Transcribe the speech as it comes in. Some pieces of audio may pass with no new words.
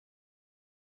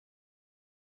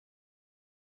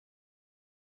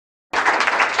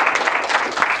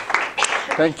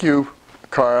Thank you,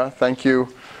 Cara. Thank you,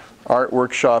 Art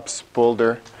Workshops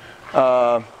Boulder.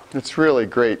 It's really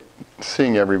great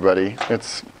seeing everybody.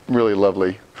 It's really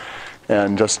lovely.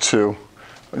 And just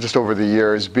over the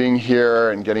years, being here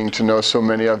and getting to know so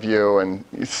many of you and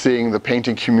seeing the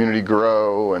painting community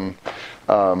grow, and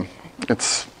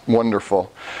it's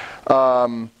wonderful.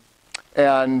 Some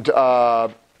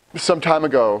time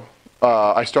ago,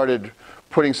 I started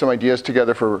putting some ideas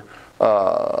together for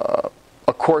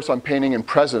a course on painting and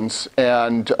presence,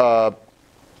 and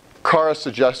Cara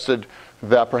suggested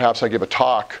that perhaps I give a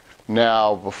talk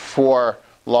now before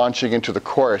launching into the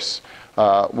course,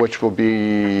 which will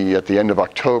be at the end of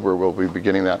October. We'll be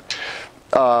beginning that.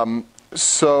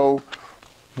 So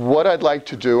what I'd like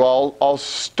to do, I'll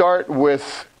start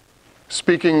with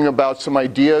speaking about some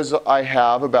ideas I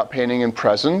have about painting and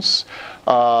presence.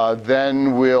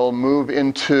 Then we'll move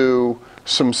into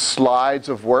some slides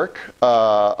of work,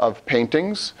 of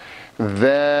paintings.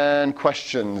 Then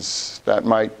questions that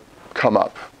might come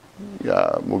up.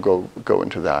 We'll go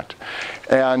into that.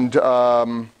 And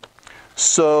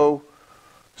so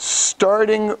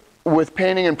starting with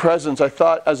painting and presence, I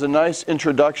thought as a nice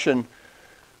introduction,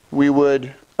 we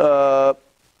would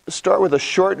start with a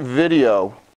short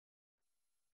video.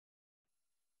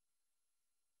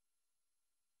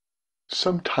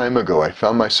 Some time ago, I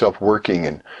found myself working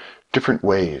in different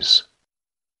ways,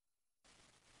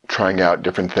 trying out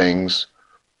different things.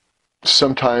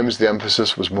 Sometimes the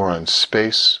emphasis was more on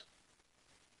space,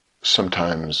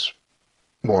 sometimes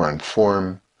more on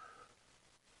form.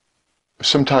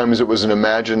 Sometimes it was an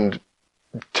imagined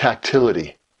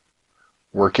tactility,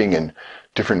 working in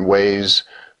different ways,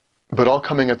 but all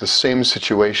coming at the same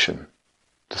situation,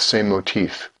 the same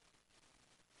motif.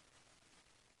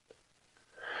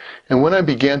 And when I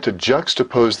began to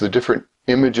juxtapose the different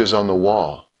images on the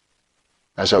wall,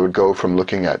 as I would go from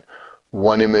looking at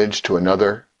one image to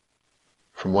another,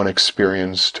 from one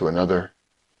experience to another,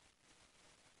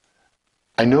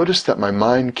 I noticed that my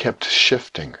mind kept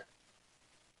shifting.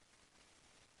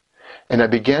 And I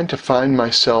began to find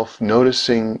myself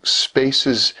noticing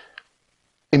spaces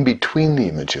in between the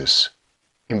images,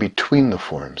 in between the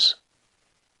forms,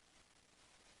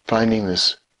 finding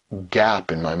this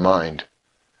gap in my mind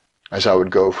as I would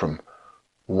go from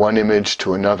one image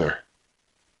to another.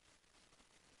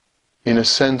 In a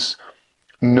sense,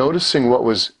 noticing what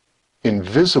was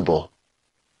invisible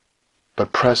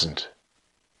but present.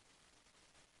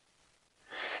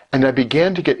 And I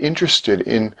began to get interested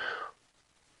in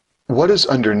what is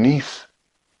underneath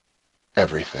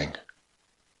everything,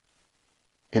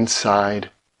 inside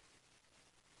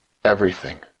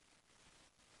everything,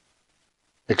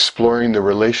 exploring the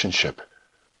relationship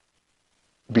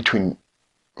between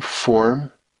form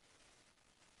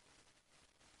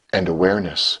and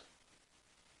awareness.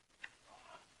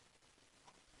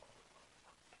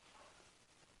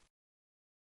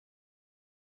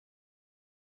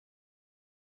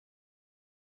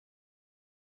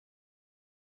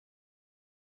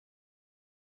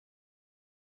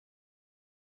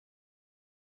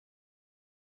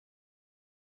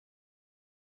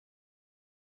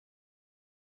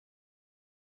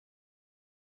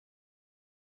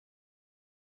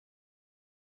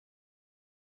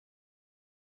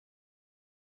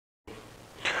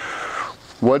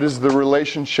 What is the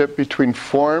relationship between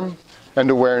form and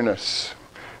awareness?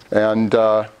 And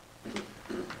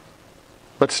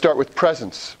let's start with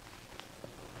presence.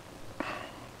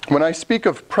 When I speak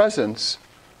of presence,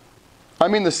 I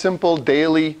mean the simple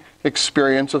daily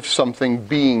experience of something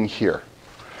being here.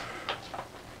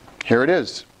 Here it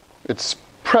is. It's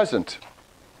present.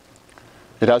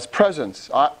 It has presence.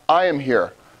 I am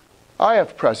here. I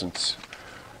have presence.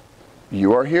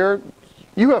 You are here.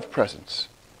 You have presence.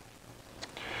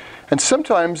 And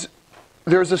sometimes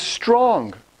there's a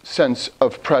strong sense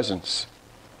of presence.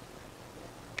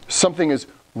 Something is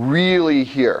really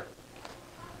here.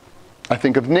 I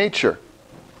think of nature.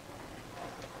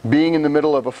 Being in the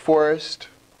middle of a forest,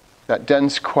 that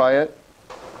dense quiet.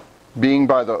 Being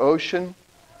by the ocean,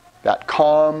 that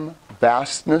calm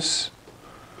vastness.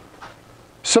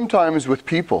 Sometimes with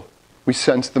people, we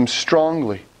sense them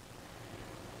strongly.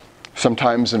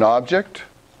 Sometimes an object,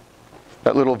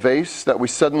 that little vase that we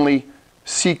suddenly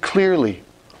see clearly,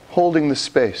 holding the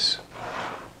space.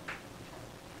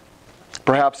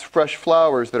 Perhaps fresh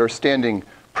flowers that are standing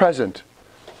present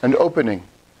and opening,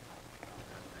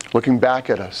 looking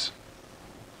back at us.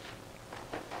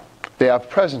 They have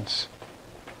presence.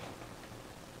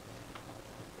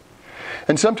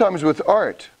 And sometimes with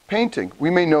art, painting, we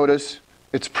may notice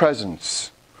its presence.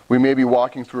 We may be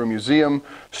walking through a museum,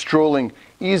 strolling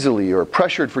easily or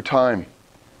pressured for time,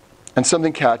 and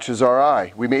something catches our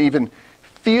eye. We may even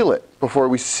feel it before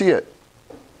we see it.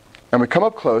 And we come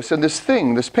up close, and this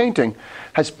thing, this painting,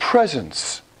 has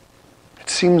presence. It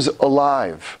seems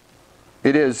alive.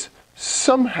 It is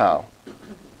somehow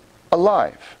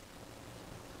alive.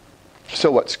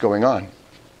 So what's going on?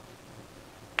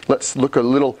 Let's look a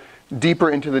little deeper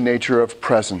into the nature of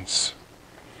presence.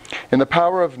 In The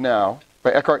Power of Now,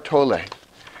 by Eckhart Tolle,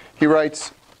 he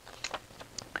writes,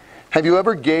 "Have you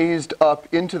ever gazed up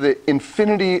into the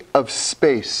infinity of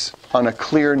space on a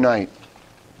clear night,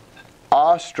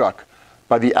 awestruck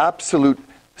by the absolute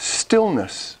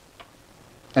stillness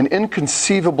and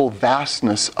inconceivable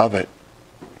vastness of it?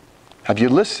 Have you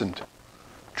listened,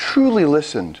 truly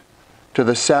listened, to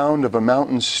the sound of a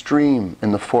mountain stream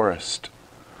in the forest,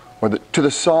 or to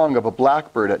the song of a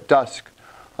blackbird at dusk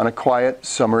on a quiet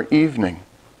summer evening?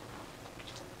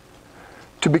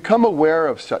 To become aware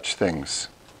of such things,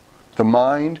 the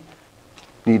mind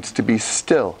needs to be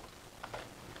still.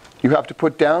 You have to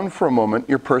put down for a moment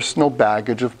your personal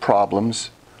baggage of problems,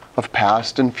 of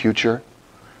past and future,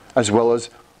 as well as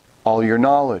all your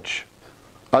knowledge.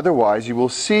 Otherwise, you will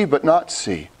see but not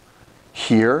see,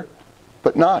 hear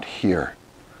but not hear.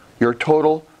 Your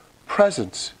total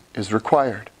presence is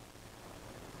required.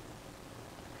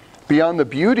 Beyond the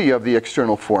beauty of the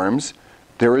external forms,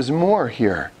 there is more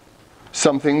here,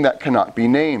 something that cannot be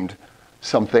named,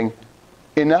 something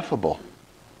ineffable.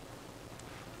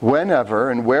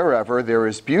 Whenever and wherever there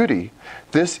is beauty,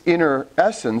 this inner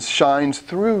essence shines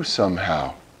through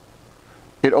somehow.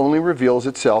 It only reveals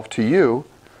itself to you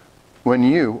when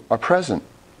you are present.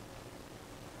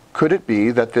 Could it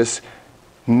be that this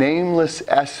nameless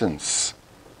essence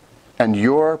and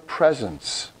your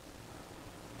presence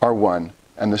are one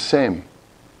and the same?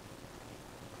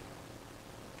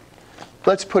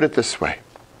 Let's put it this way.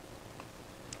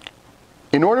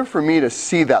 In order for me to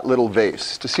see that little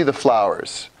vase, to see the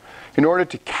flowers, in order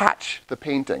to catch the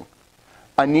painting,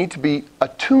 I need to be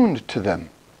attuned to them.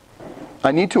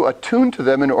 I need to attune to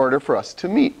them in order for us to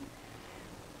meet.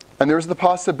 And there's the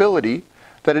possibility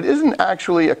that it isn't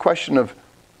actually a question of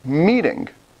meeting,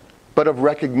 but of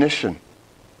recognition.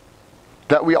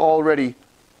 That we already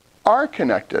are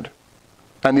connected,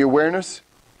 and the awareness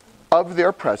of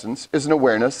their presence is an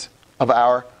awareness of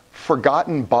our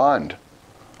forgotten bond,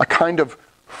 a kind of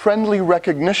friendly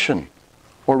recognition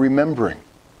or remembering.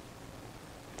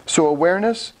 So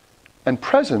awareness and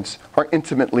presence are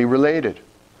intimately related.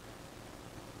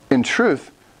 In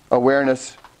truth,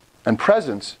 awareness and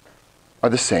presence are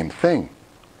the same thing.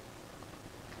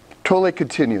 Tolle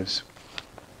continues,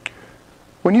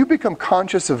 when you become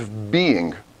conscious of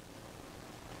being,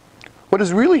 what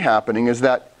is really happening is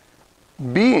that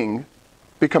being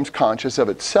becomes conscious of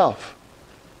itself.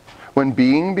 When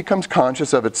being becomes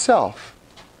conscious of itself,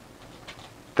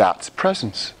 that's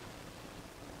presence.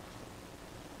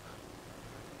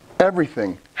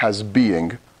 Everything has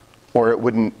being, or it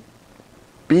wouldn't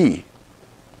be.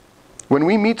 When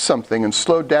we meet something and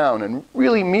slow down and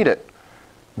really meet it,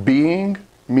 being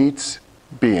meets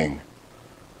being.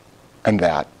 And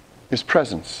that is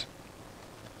presence.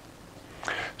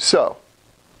 So,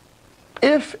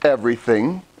 if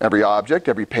everything, every object,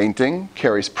 every painting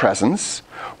carries presence,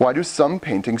 why do some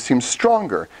paintings seem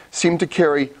stronger, seem to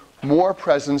carry more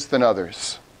presence than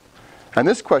others? And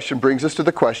this question brings us to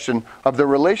the question of the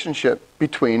relationship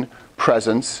between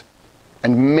presence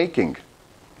and making.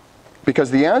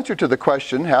 Because the answer to the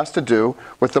question has to do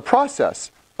with the process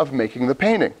of making the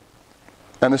painting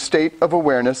and the state of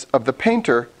awareness of the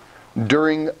painter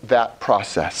during that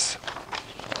process.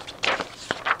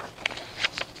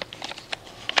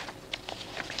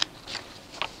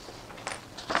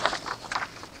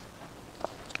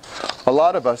 A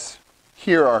lot of us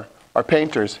here are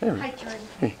painters. Hi, Jordan.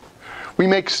 Hey. We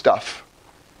make stuff.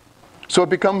 So it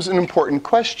becomes an important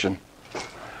question.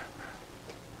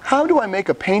 How do I make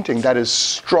a painting that is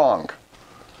strong?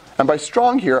 And by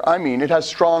strong here, I mean it has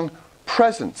strong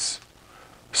presence.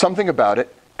 Something about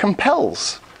it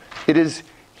compels. It is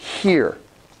here.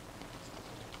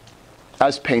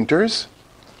 As painters,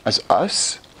 as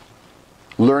us,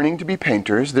 learning to be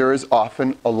painters, there is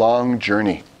often a long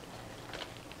journey.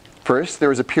 First,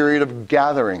 there is a period of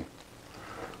gathering.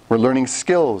 We're learning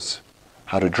skills,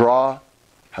 how to draw,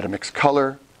 how to mix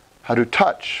color, how to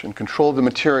touch and control the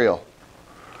material,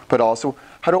 but also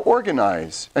how to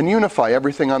organize and unify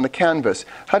everything on the canvas,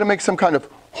 how to make some kind of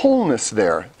wholeness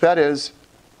there, that is,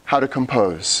 how to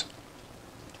compose.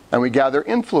 And we gather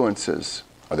influences,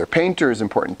 other painters,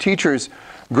 important teachers,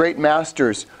 great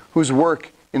masters whose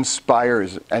work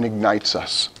inspires and ignites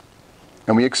us.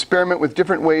 And we experiment with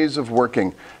different ways of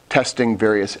working, testing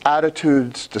various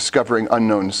attitudes, discovering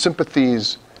unknown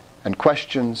sympathies and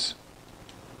questions.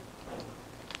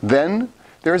 Then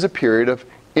there is a period of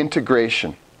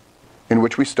integration in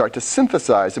which we start to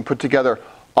synthesize and put together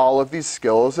all of these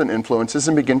skills and influences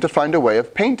and begin to find a way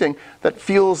of painting that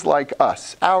feels like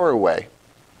us, our way.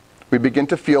 We begin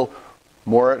to feel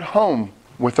more at home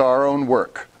with our own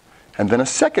work. And then a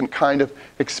second kind of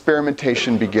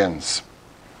experimentation begins.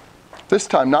 This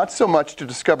time, not so much to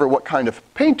discover what kind of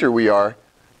painter we are,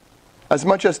 as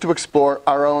much as to explore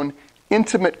our own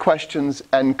intimate questions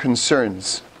and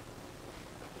concerns.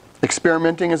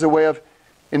 Experimenting is a way of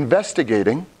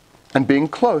investigating and being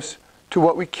close to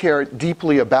what we care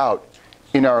deeply about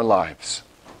in our lives.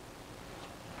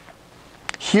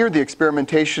 Here, the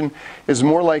experimentation is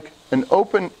more like an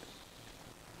open...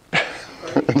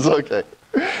 It's okay.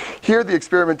 Here, the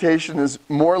experimentation is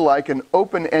more like an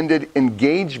open-ended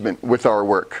engagement with our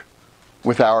work,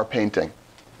 with our painting.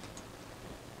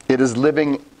 It is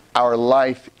living our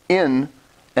life in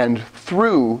and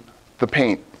through the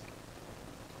paint.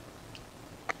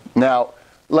 Now,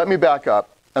 let me back up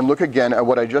and look again at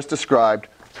what I just described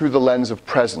through the lens of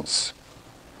presence.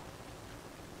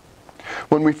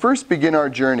 When we first begin our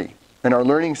journey and our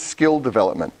learning skill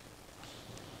development,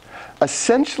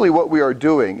 essentially what we are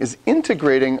doing is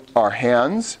integrating our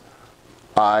hands,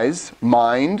 eyes,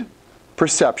 mind,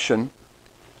 perception,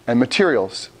 and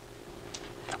materials.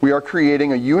 We are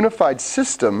creating a unified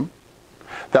system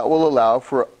that will allow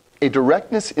for a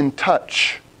directness in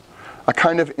touch, a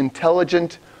kind of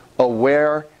intelligent,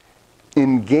 aware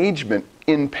engagement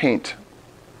in paint.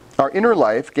 Our inner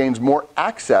life gains more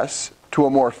access to a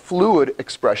more fluid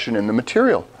expression in the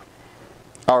material.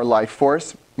 Our life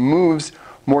force moves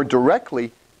more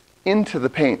directly into the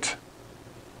paint.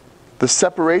 The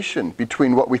separation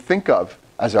between what we think of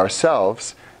as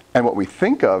ourselves and what we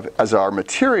think of as our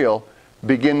material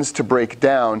begins to break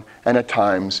down and at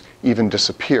times even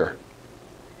disappear.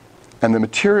 And the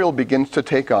material begins to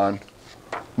take on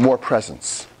more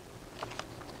presence.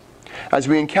 As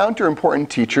we encounter important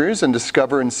teachers and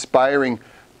discover inspiring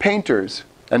painters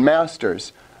and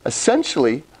masters,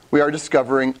 essentially we are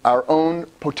discovering our own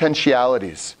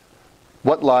potentialities,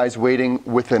 what lies waiting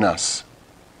within us.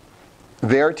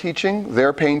 Their teaching,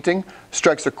 their painting,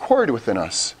 strikes a chord within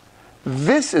us.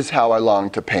 This is how I long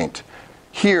to paint.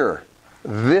 Here,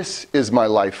 this is my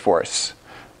life force.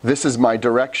 This is my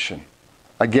direction.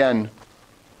 Again,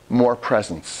 more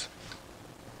presence.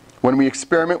 When we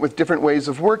experiment with different ways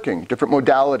of working, different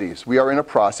modalities, we are in a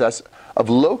process of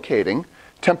locating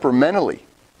temperamentally,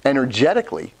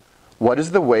 energetically, what is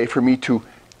the way for me to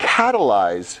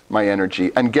catalyze my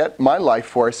energy and get my life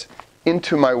force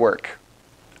into my work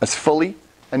as fully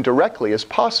and directly as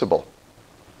possible.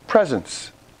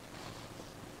 Presence.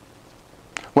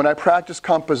 When I practice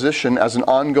composition as an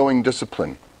ongoing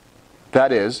discipline,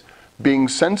 that is, being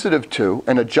sensitive to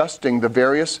and adjusting the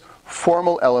various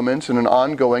formal elements in an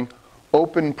ongoing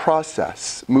open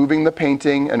process, moving the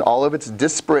painting and all of its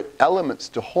disparate elements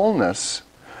to wholeness,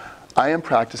 I am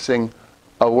practicing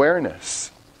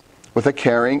awareness with a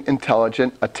caring,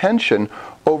 intelligent attention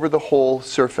over the whole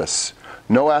surface.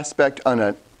 No aspect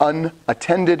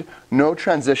unattended, no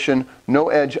transition, no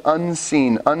edge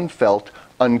unseen, unfelt,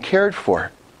 uncared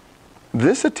for.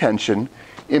 This attention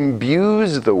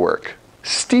imbues the work,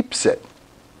 steeps it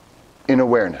in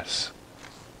awareness.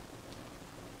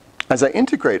 As I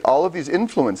integrate all of these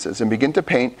influences and begin to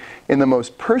paint in the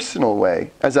most personal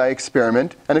way, as I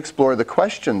experiment and explore the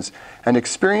questions and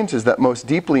experiences that most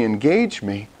deeply engage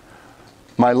me,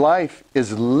 my life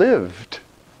is lived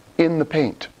in the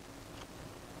paint.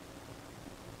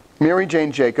 Mary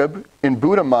Jane Jacob, in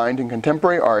Buddha Mind and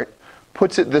Contemporary Art,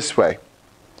 puts it this way: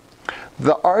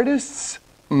 the artist's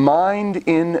mind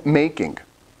in making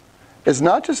is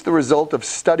not just the result of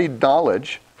studied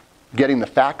knowledge, getting the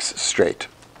facts straight,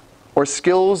 or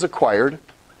skills acquired.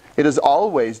 It is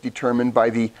always determined by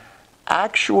the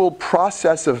actual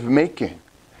process of making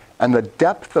and the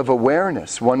depth of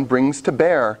awareness one brings to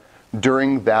bear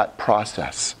during that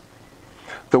process.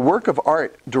 The work of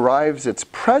art derives its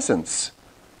presence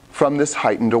from this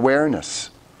heightened awareness,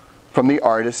 from the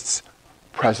artist's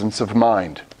presence of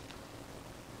mind.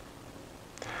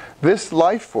 This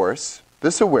life force,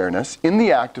 this awareness, in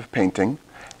the act of painting,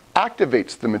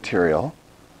 activates the material,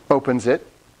 opens it,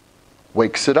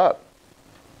 wakes it up.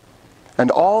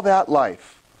 And all that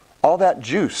life, all that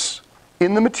juice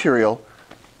in the material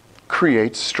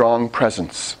creates strong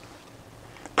presence.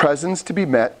 Presence to be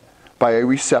met by a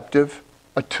receptive,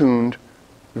 attuned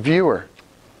viewer.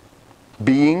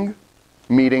 Being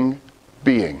meeting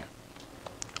being.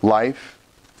 Life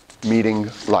meeting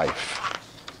life.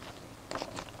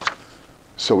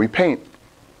 So we paint.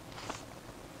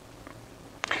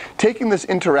 Taking this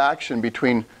interaction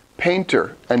between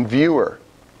painter and viewer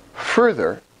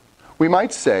Further, we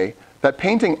might say that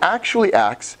painting actually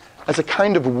acts as a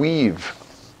kind of weave.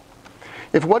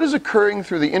 If what is occurring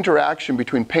through the interaction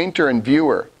between painter and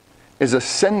viewer is a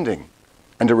sending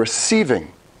and a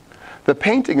receiving, the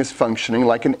painting is functioning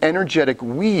like an energetic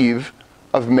weave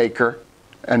of maker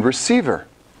and receiver.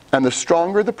 And the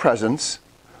stronger the presence,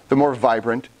 the more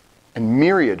vibrant and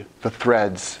myriad the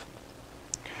threads.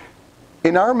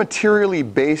 In our materially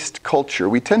based culture,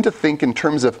 we tend to think in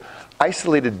terms of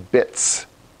isolated bits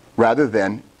rather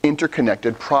than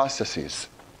interconnected processes.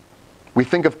 We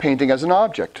think of painting as an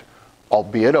object,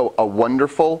 albeit a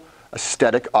wonderful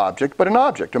aesthetic object, but an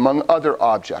object among other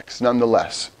objects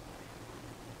nonetheless.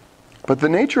 But the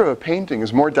nature of a painting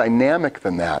is more dynamic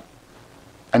than that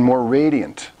and more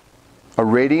radiant. A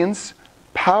radiance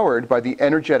powered by the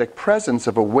energetic presence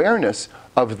of awareness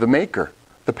of the maker,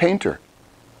 the painter.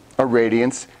 A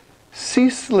radiance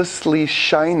ceaselessly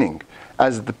shining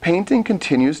as the painting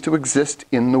continues to exist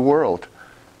in the world,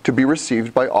 to be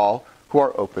received by all who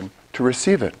are open to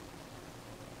receive it.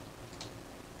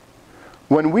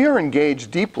 When we are engaged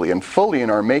deeply and fully in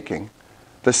our making,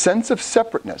 the sense of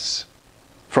separateness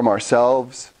from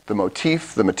ourselves, the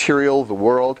motif, the material, the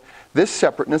world, this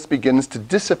separateness begins to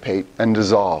dissipate and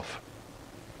dissolve.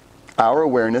 Our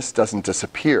awareness doesn't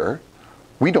disappear.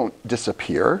 We don't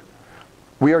disappear.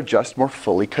 We are just more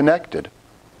fully connected.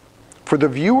 For the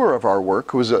viewer of our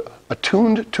work, who is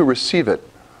attuned to receive it,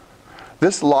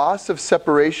 this loss of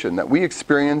separation that we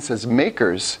experience as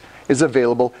makers is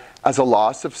available as a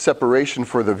loss of separation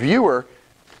for the viewer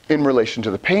in relation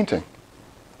to the painting.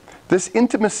 This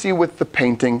intimacy with the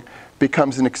painting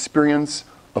becomes an experience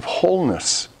of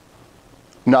wholeness,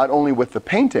 not only with the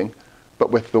painting,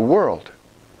 but with the world.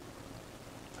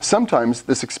 Sometimes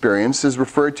this experience is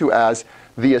referred to as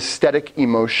the aesthetic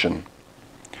emotion,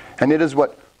 and it is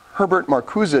what Herbert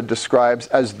Marcuse describes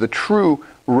as the true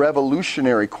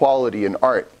revolutionary quality in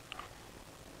art.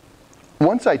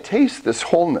 Once I taste this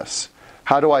wholeness,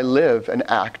 how do I live and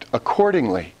act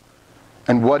accordingly?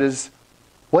 And what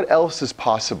else is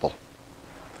possible?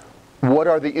 What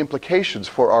are the implications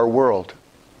for our world?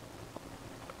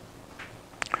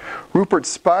 Rupert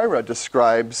Spira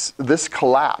describes this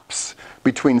collapse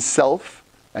between self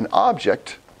and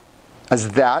object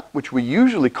as that which we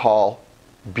usually call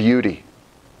beauty.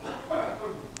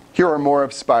 Here are more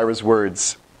of Spira's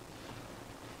words.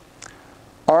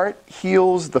 Art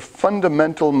heals the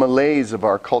fundamental malaise of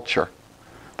our culture,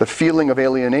 the feeling of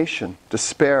alienation,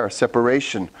 despair,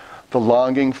 separation, the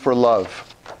longing for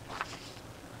love.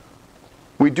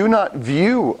 We do not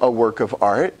view a work of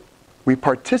art, we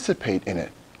participate in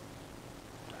it.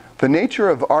 The nature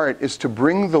of art is to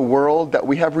bring the world that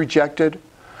we have rejected,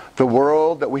 the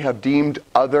world that we have deemed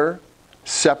other,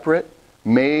 separate,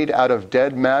 made out of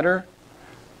dead matter,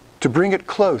 to bring it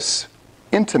close,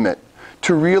 intimate,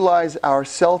 to realize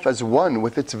ourself as one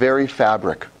with its very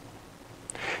fabric.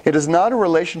 It is not a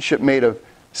relationship made of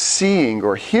seeing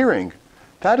or hearing.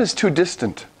 That is too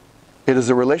distant. It is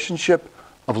a relationship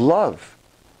of love,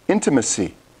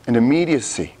 intimacy, and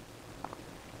immediacy.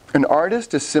 An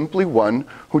artist is simply one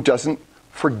who doesn't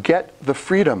forget the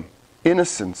freedom,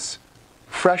 innocence,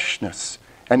 freshness,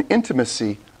 and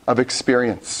intimacy of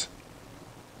experience.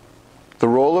 The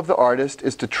role of the artist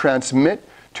is to transmit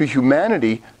to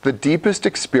humanity the deepest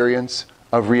experience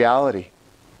of reality.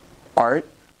 Art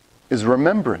is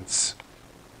remembrance.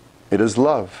 It is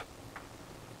love.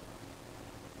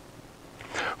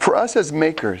 For us as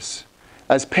makers,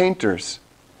 as painters,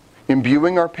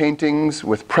 imbuing our paintings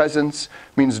with presence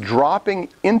means dropping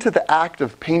into the act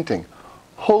of painting,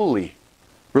 wholly,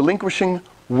 relinquishing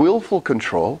willful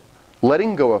control,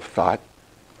 letting go of thought,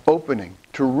 opening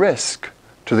to risk,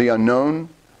 to the unknown,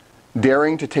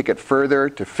 daring to take it further,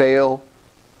 to fail,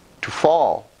 to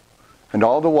fall, and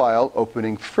all the while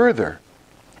opening further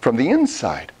from the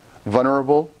inside,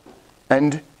 vulnerable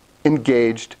and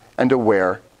engaged and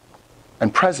aware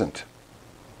and present.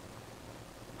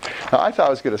 Now, I thought I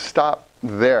was going to stop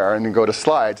there and then go to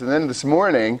slides, and then this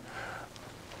morning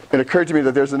it occurred to me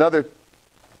that there's another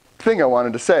thing I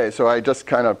wanted to say, so I just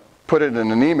kind of put it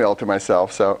in an email to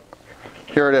myself. So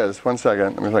here it is. One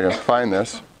second. Let me see if I can find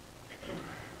this.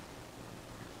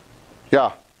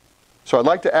 Yeah. So I'd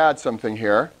like to add something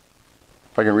here,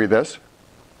 if I can read this.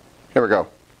 Here we go.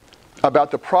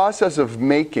 About the process of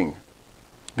making,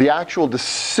 the actual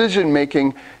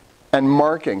decision-making and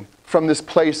marking from this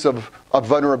place of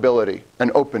vulnerability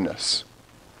and openness.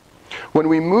 When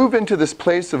we move into this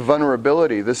place of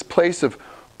vulnerability, this place of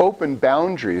open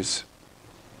boundaries,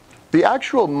 the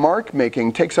actual mark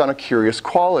making takes on a curious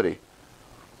quality.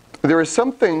 There is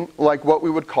something like what we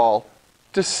would call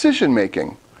decision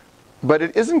making, but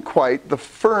it isn't quite the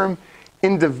firm,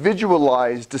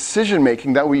 individualized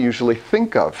decision-making that we usually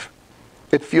think of.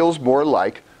 It feels more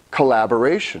like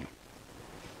collaboration.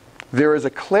 There is a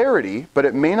clarity, but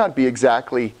it may not be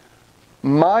exactly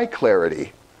my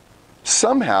clarity.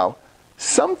 Somehow,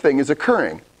 something is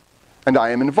occurring, and I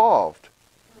am involved.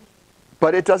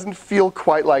 But it doesn't feel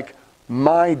quite like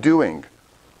my doing.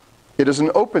 It is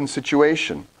an open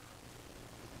situation.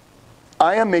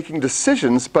 I am making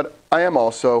decisions, but I am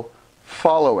also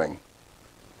following.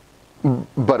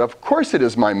 But of course it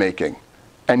is my making,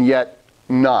 and yet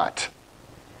not.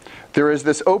 There is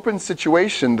this open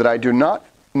situation that I do not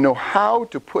know how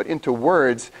to put into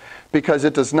words because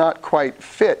it does not quite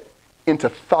fit into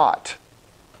thought.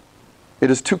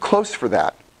 It is too close for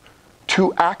that,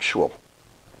 too actual.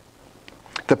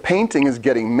 The painting is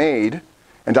getting made,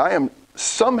 and I am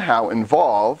somehow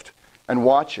involved and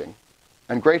watching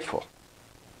and grateful.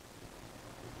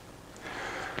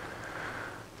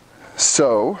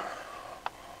 So,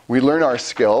 we learn our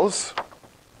skills,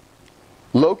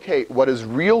 locate what is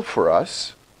real for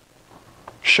us,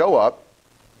 show up,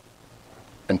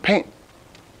 and paint.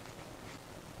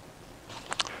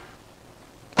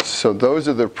 So those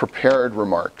are the prepared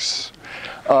remarks.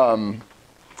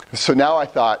 So now I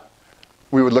thought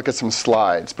we would look at some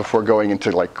slides before going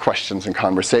into like questions and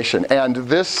conversation. And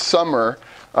this summer,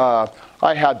 I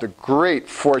had the great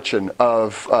fortune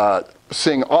of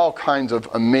seeing all kinds of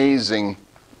amazing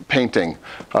painting.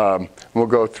 We'll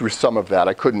go through some of that.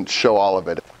 I couldn't show all of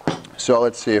it. So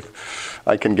let's see if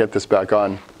I can get this back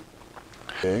on.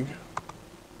 Big.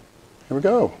 Here we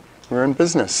go. We're in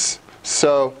business.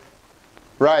 So,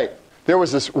 right, there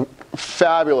was this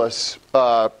fabulous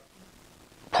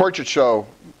portrait show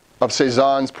of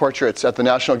Cézanne's portraits at the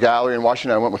National Gallery in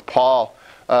Washington. I went with Paul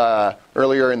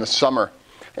earlier in the summer.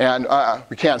 And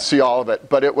we can't see all of it,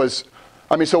 but it was,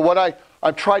 I mean, so what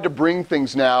I've tried to bring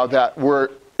things now that were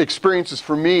experiences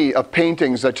for me of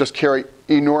paintings that just carry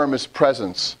enormous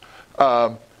presence.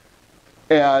 I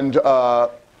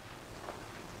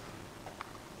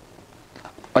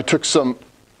took some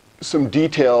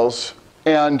details,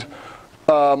 and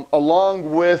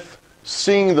along with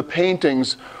seeing the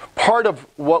paintings, part of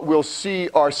what we'll see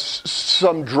are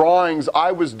some drawings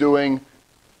I was doing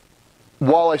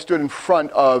while I stood in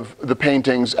front of the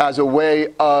paintings as a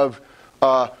way of,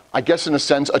 I guess in a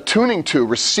sense, attuning to,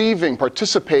 receiving,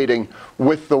 participating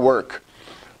with the work.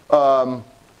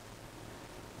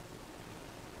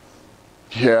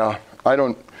 Yeah, I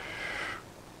don't...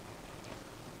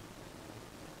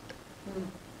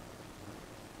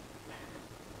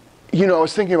 You know, I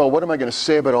was thinking about what am I going to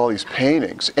say about all these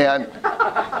paintings, and...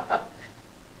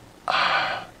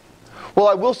 Well,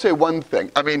 I will say one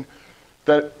thing. I mean,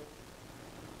 that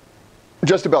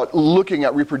just about looking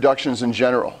at reproductions in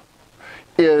general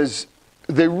is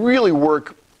they really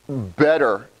work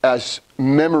better as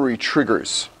memory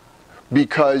triggers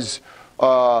because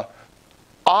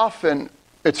often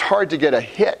it's hard to get a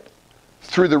hit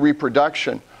through the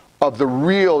reproduction of the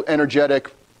real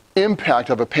energetic impact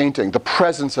of a painting, the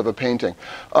presence of a painting.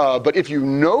 But if you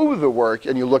know the work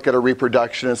and you look at a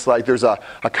reproduction, it's like there's a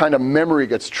kind of memory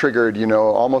gets triggered, you know,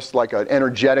 almost like an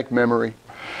energetic memory.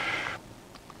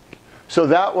 So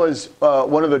that was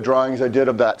one of the drawings I did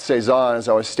of that Cézanne as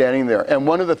I was standing there. And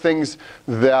one of the things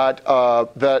that,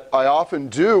 that I often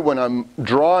do when I'm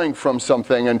drawing from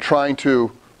something and trying to,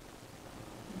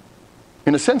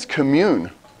 in a sense,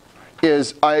 commune,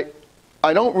 is I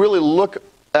don't really look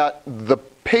at the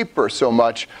paper so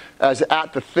much as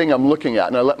at the thing I'm looking at,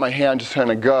 and I let my hand just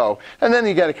kind of go. And then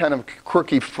you get a kind of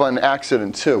quirky, fun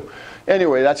accident too.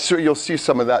 Anyway, that's, you'll see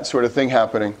some of that sort of thing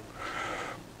happening.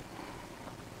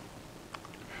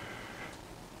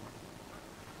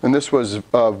 And this was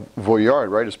Vuillard,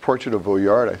 right? His portrait of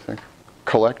Vuillard, I think.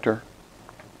 Collector.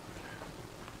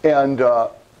 And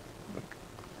you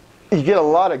get a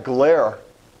lot of glare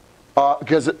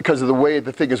because of the way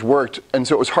the thing is worked. And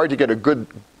so it was hard to get a good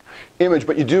image,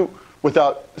 but you do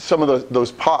without some of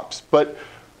those pops. But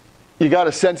you got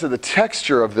a sense of the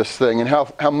texture of this thing and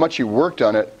how much you worked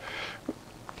on it.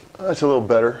 That's a little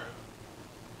better.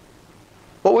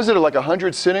 What was it, like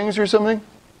 100 sittings or something?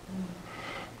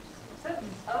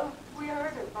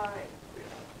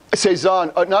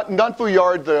 Cézanne, not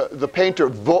Vuillard, the painter,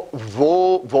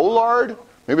 Vollard?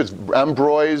 Maybe it's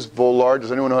Ambroise Vollard.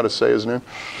 Does anyone know how to say his name?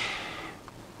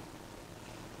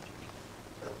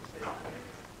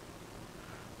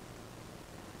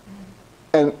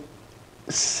 And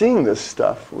seeing this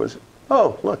stuff was,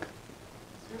 oh, look.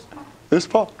 There's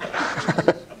Paul.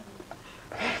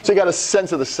 So you got a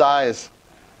sense of the size.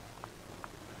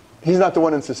 He's not the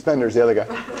one in suspenders, the other guy.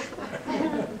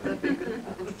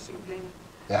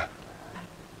 Yeah.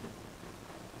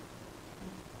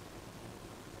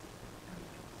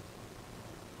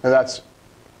 And that's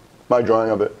my drawing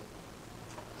of it.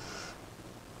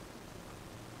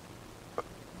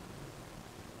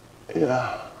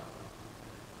 Yeah.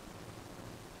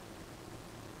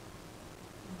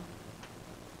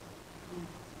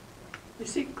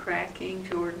 Is it cracking,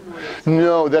 Jordan?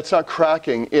 No, that's not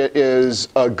cracking. It is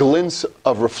a glimpse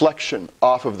of reflection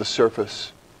off of the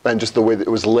surface and just the way that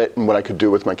it was lit and what I could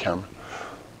do with my camera.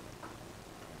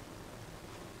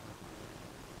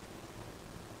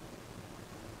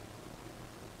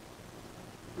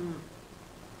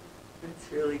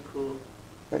 That's really cool.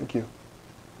 Thank you.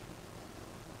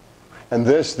 And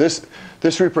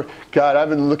God, I've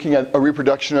been looking at a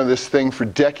reproduction of this thing for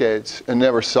decades and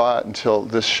never saw it until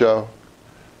this show.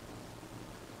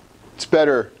 It's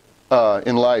better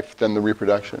in life than the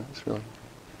reproduction. It's really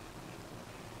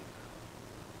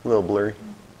a little blurry.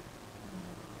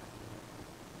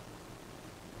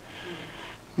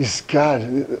 God,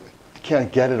 you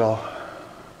can't get it all.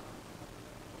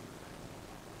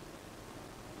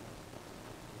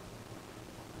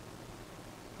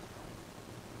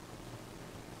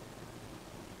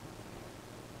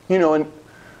 You know, and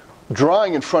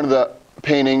drawing in front of the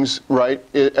paintings, right?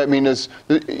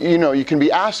 You can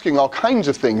be asking all kinds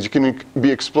of things. You can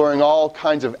be exploring all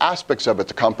kinds of aspects of it,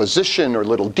 the composition or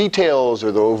little details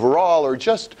or the overall, or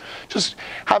just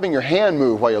having your hand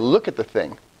move while you look at the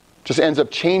thing. Just ends up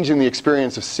changing the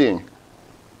experience of seeing.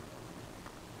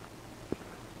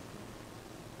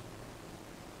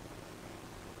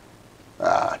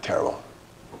 Terrible.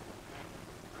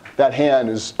 That hand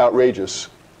is outrageous.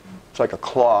 It's like a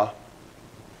claw.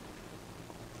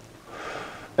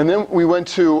 And then we went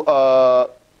to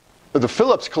the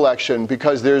Phillips collection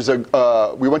because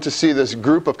we went to see this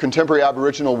group of contemporary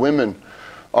Aboriginal women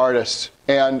artists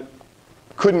and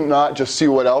couldn't not just see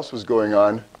what else was going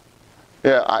on.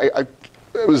 Yeah,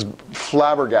 it was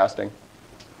flabbergasting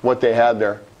what they had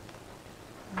there.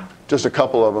 Just a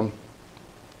couple of them.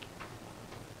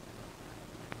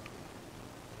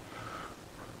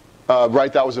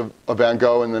 Right, that was a Van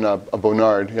Gogh and then a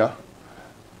Bonnard, yeah?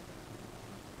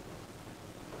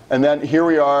 And then here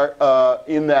we are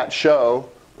in that show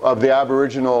of the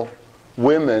Aboriginal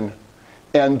women,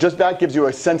 and just that gives you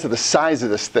a sense of the size of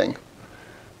this thing.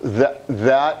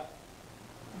 That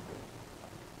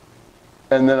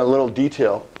and then a little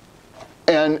detail.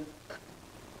 And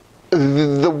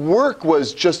the work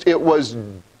was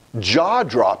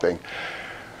jaw-dropping.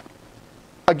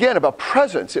 Again, about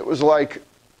presence, it was like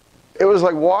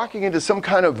walking into some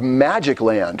kind of magic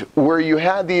land where you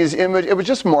had these images. It was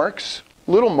just marks,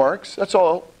 little marks, that's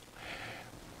all.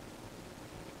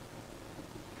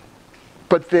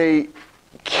 But they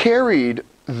carried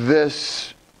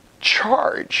this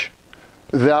charge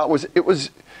that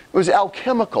was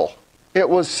alchemical. It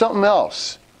was something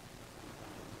else.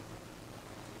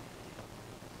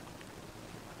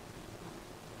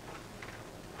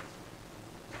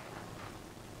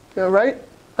 Yeah, right?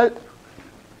 I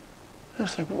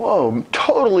was like, whoa,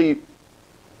 totally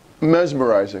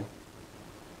mesmerizing.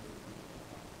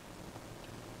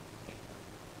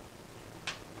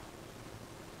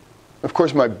 Of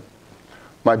course,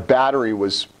 my battery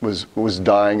was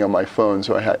dying on my phone,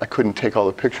 so I couldn't take all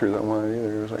the pictures I wanted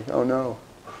either. It was like, oh no.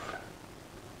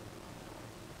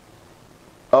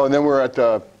 Oh, and then we're at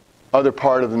the other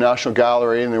part of the National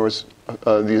Gallery, and there was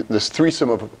this threesome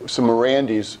of some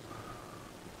Morandis.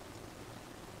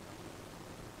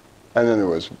 And then there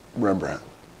was Rembrandt.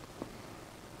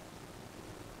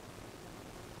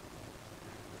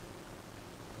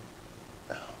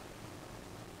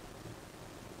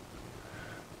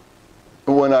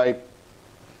 When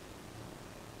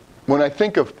I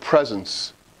think of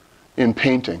presence in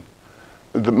painting,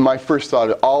 my first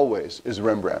thought always is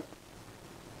Rembrandt.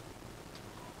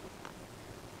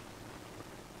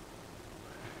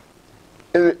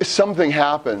 Something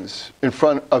happens in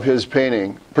front of his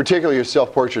painting, particularly his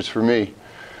self-portraits for me,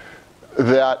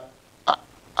 that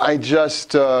I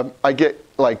get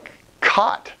like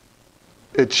caught.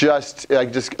 It just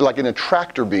like in a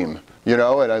tractor beam, you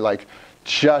know, and it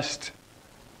just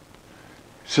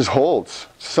holds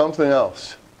something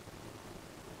else.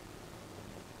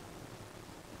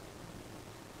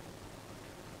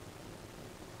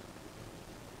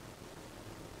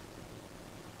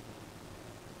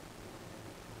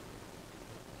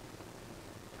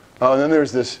 Oh, and then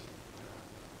there's this,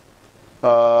 it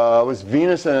was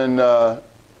Venus and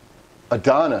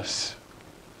Adonis.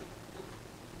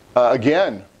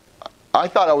 Again, I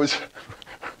thought I was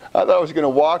going to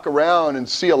walk around and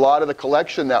see a lot of the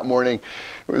collection that morning.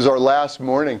 It was our last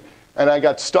morning. And I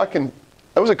got stuck it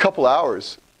was a couple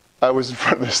hours I was in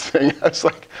front of this thing. I was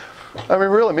like,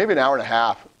 really, maybe an hour and a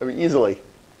half. Easily.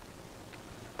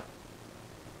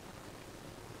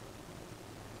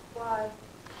 Why?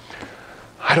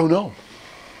 I don't know.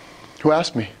 Who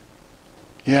asked me?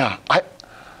 Yeah,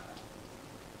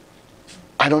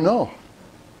 I don't know.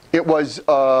 It was,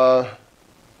 I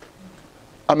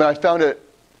found it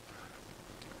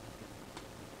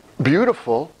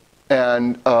beautiful,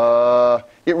 and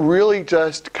it really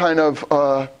just kind of,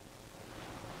 I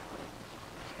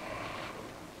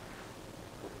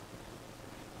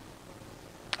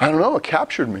don't know, it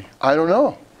captured me. I don't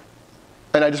know.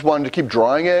 And I just wanted to keep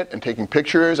drawing it and taking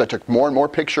pictures. I took more and more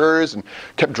pictures and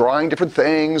kept drawing different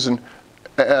things. And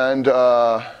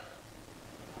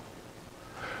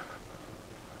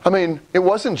it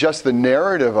wasn't just the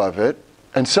narrative of it.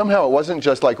 And somehow it wasn't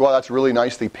just like, well, that's really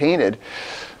nicely painted.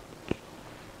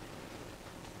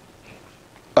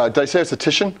 Did I say it's a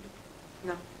Titian?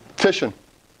 No. Titian.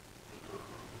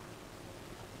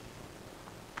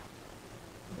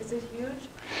 Is it huge?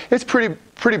 It's pretty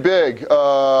big.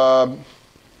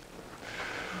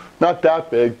 Not that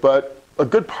big, but a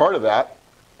good part of that.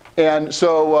 And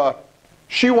so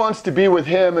she wants to be with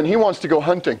him, and he wants to go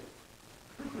hunting.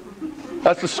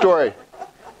 That's the story.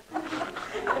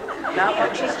 Not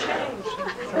much has changed.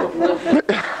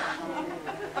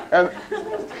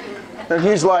 And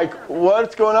he's like,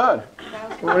 what's going on?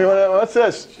 What's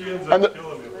this? She ends up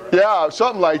killing him, right? Yeah,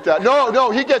 something like that. No,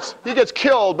 he gets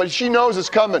killed, but she knows it's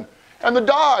coming. And the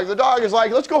dog is like,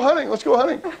 let's go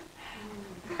hunting.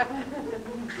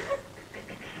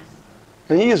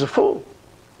 And he is a fool.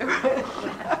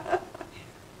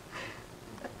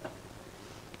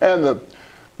 And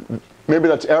maybe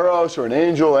that's Eros or an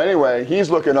angel. Anyway, he's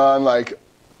looking on like,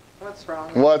 What's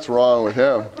wrong? what's wrong with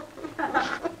him?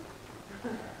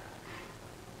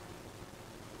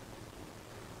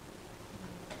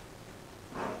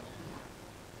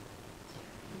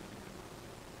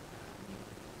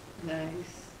 Nice.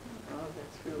 Oh,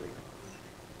 that's really nice.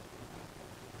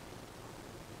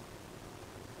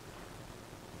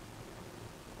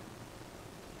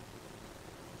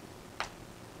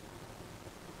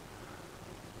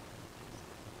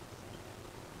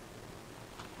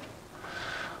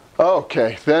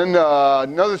 Okay, then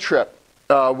another trip.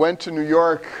 Went to New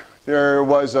York. There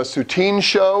was a Soutine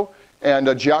show and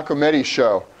a Giacometti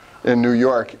show in New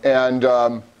York. And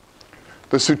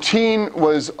the Soutine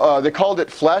was, they called it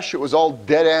flesh. It was all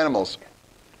dead animals.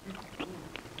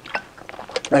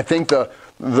 I think the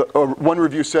one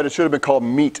review said it should have been called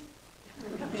meat.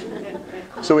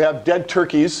 So we have dead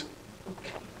turkeys,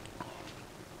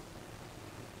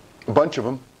 a bunch of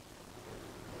them.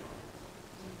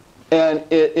 And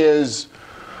it is,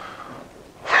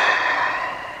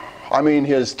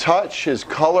 his touch, his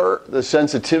color, the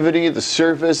sensitivity, the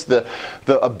surface, the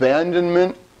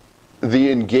abandonment,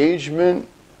 the engagement,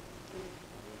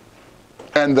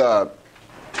 and the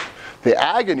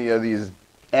agony of these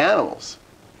animals.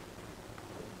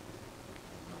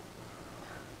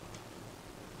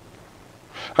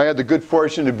 I had the good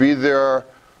fortune to be there.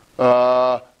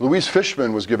 Louise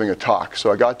Fishman was giving a talk, so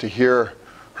I got to hear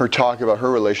her talk about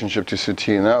her relationship to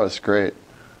Soutine. That was great.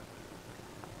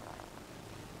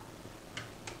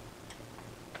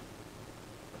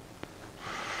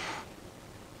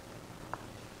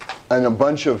 And a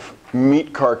bunch of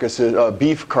meat carcasses,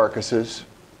 beef carcasses.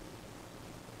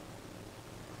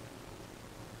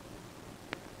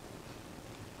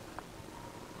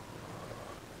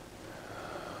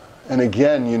 And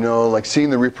again, like seeing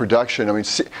the reproduction.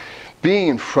 Being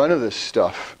in front of this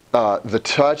stuff, the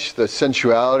touch, the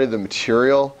sensuality, the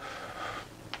material.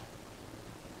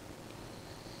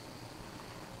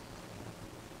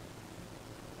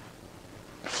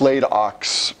 Flayed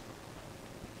ox.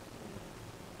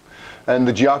 And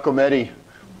the Giacometti.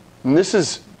 And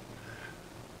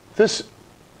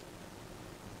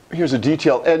here's a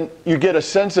detail. And you get a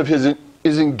sense of his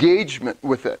engagement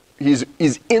with it. He's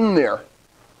in there,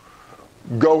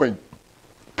 going,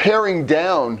 paring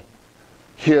down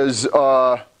his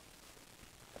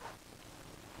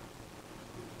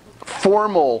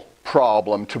formal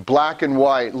problem to black and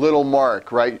white, little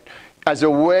mark, right? As a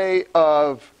way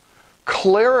of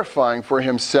clarifying for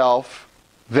himself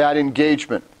that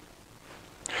engagement.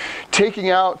 Taking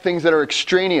out things that are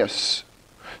extraneous.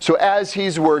 So as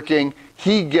he's working,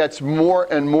 he gets more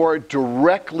and more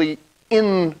directly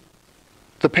in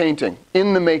the painting,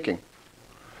 in the making.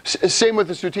 Same with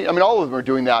the Soutine. All of them are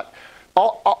doing that.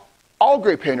 All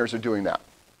great painters are doing that.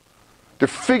 They're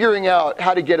figuring out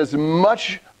how to get as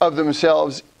much of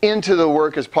themselves into the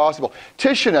work as possible.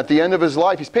 Titian, at the end of his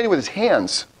life, he's painting with his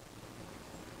hands.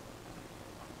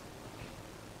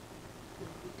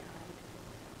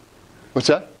 What's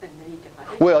that? And then he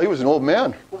died. Well, he was an old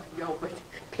man. Well, no, but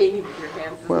painting with your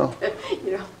hands. Well.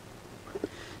 You know.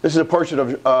 This is a portrait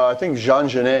of, I think, Jean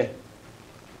Genet.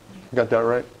 Got that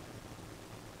right?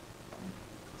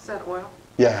 Is that oil?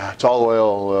 Yeah, it's all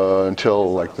oil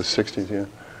until like the 60s, yeah.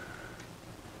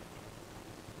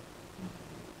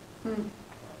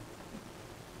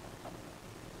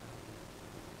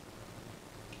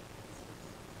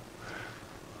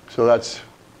 So that's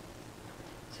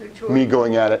So George, me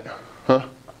going at it. Huh?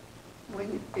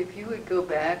 if you would go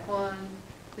back one,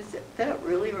 that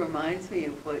really reminds me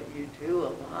of what you do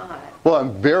a lot. Well,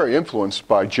 I'm very influenced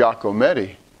by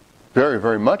Giacometti, very,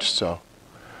 very much so.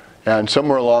 And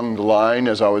somewhere along the line,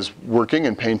 as I was working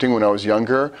and painting when I was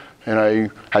younger, and I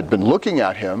had been looking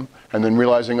at him, and then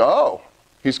realizing, oh,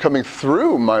 he's coming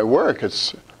through my work.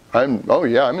 Oh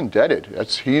yeah, I'm indebted.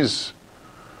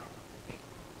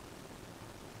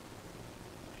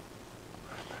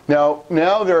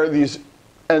 Now there are these,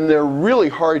 and they're really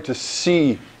hard to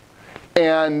see.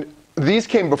 And these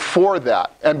came before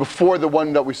that, and before the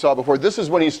one that we saw before. This is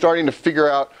when he's starting to figure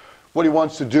out what he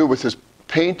wants to do with his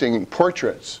painting and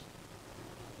portraits.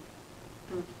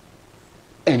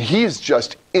 And he's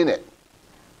just in it.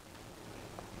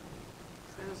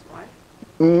 Is that his wife?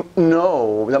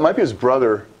 No, that might be his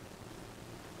brother.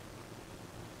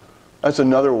 That's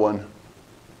another one.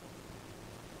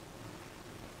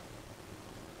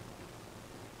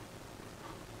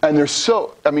 And they're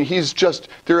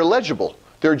illegible.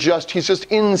 He's just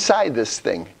inside this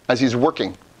thing as he's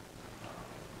working.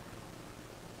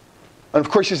 And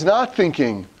of course he's not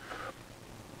thinking,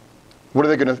 are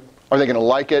they going to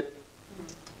like it?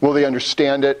 Will they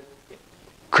understand it?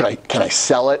 Can I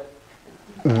sell it?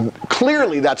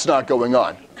 Clearly that's not going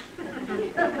on.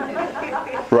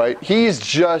 Right? He's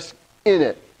just in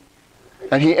it.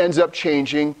 And he ends up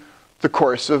changing the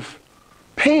course of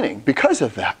painting because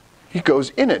of that. He goes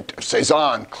in it.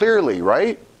 Cézanne, clearly,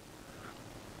 right?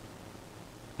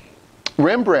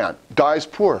 Rembrandt dies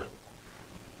poor.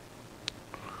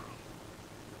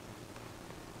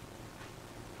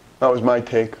 That was my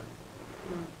take.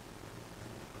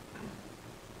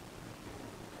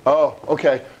 Oh,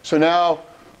 okay. So now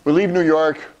we leave New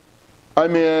York.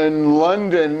 I'm in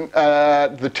London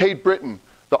at the Tate Britain,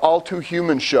 the All Too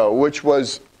Human show, which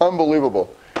was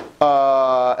unbelievable.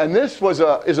 And this is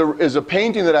a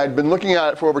painting that I'd been looking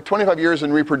at for over 25 years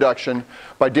in reproduction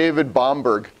by David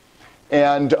Bomberg.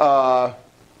 And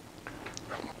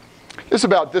it's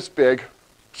about this big.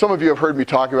 Some of you have heard me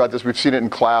talk about this. We've seen it in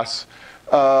class.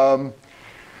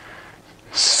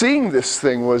 Seeing this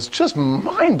thing was just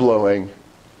mind-blowing.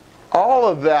 All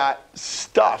of that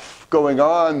stuff going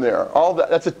on there. All that.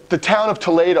 That's the town of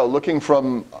Toledo looking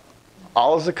from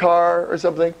Alzacar or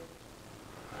something.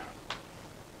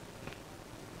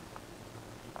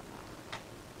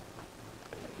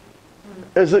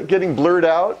 Is it getting blurred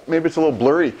out? Maybe it's a little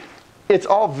blurry. It's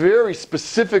all very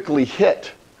specifically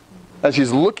hit as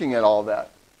he's looking at all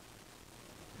that.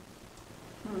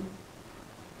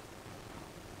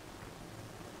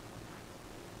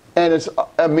 And it's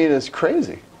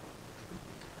crazy.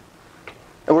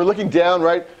 And we're looking down,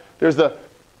 right? There's the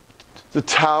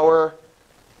tower,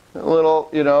 a little,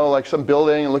 like some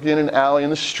building, and looking in an alley,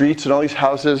 and the streets, and all these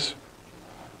houses.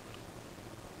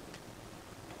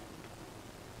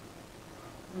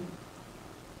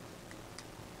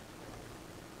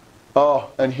 Oh,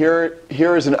 and here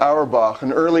is an Auerbach,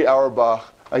 an early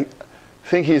Auerbach. I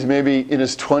think he's maybe in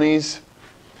his 20s.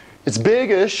 It's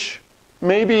big-ish,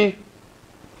 maybe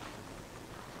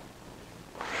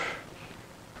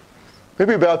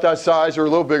about that size or a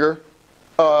little bigger.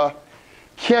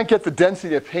 Can't get the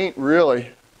density of paint,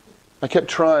 really. I kept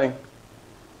trying.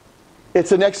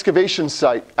 It's an excavation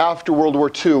site after World War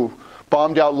II.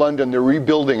 Bombed out London, they're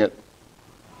rebuilding it.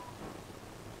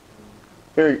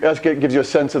 Here, that gives you a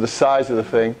sense of the size of the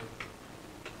thing.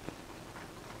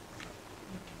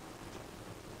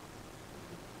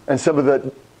 And some of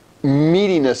the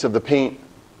meatiness of the paint.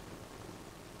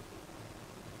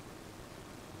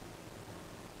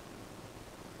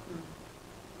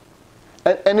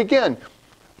 And again,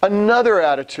 another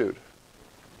attitude.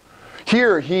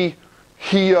 Here, he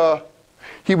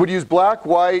would use black,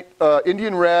 white,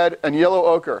 Indian red, and yellow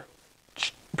ochre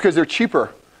because they're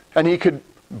cheaper. And he could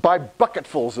buy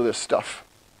bucketfuls of this stuff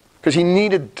because he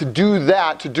needed to do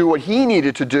that to do what he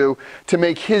needed to do to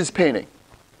make his painting.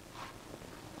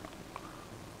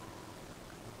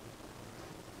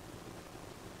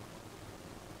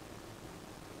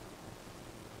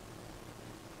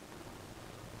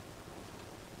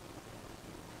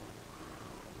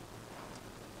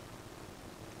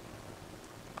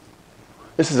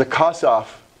 This is a Kossoff,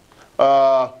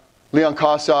 Leon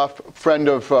Kossoff, friend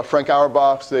of Frank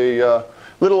Auerbach's, a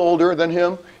little older than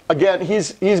him. Again,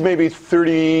 he's maybe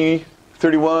 30,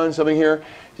 31, something here.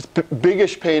 It's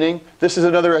biggish painting. This is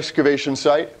another excavation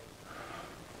site.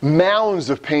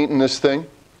 Mounds of paint in this thing.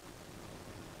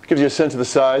 Gives you a sense of the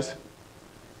size.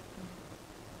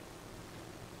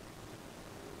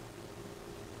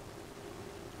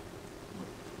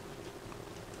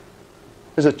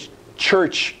 There's a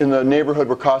church in the neighborhood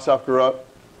where Kossoff grew up.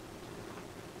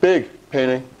 Big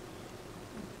painting.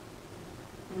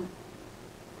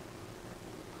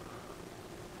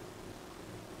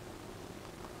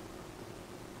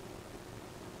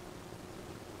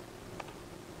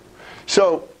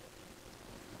 So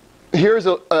here's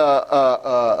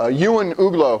a Ewan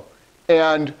Uglo,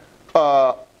 and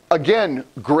again,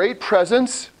 great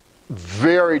presence,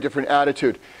 very different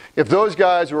attitude. If those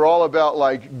guys were all about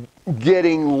like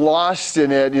getting lost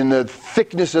in it, in the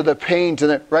thickness of the paint,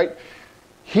 and right,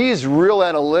 he's real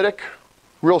analytic,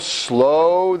 real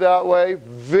slow that way,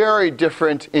 very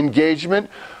different engagement,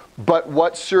 but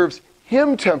what serves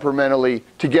him temperamentally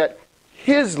to get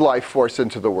his life force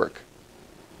into the work.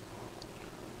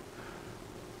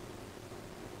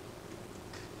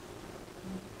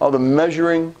 All the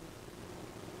measuring,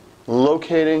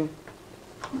 locating.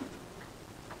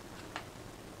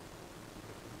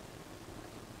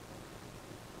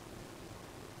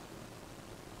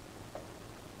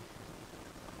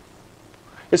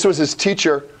 This was his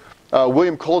teacher,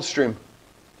 William Coldstream.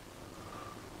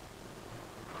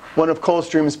 One of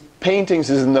Coldstream's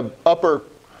paintings is in the upper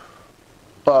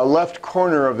left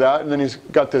corner of that, and then he's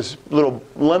got this little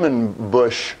lemon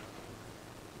bush.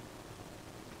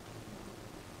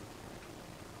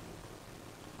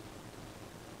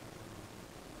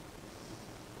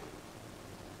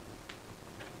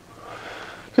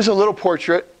 Here's a little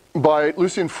portrait by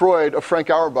Lucian Freud of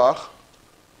Frank Auerbach.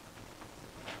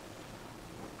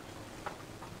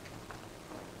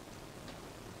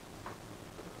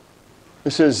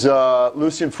 This is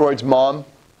Lucian Freud's mom.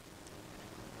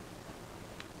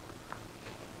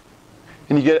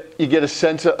 And you get a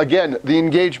sense of, again, the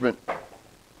engagement,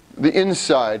 the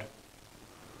inside.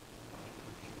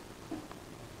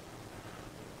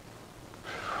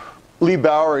 Lee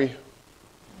Bowery,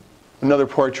 another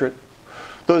portrait.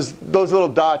 Those little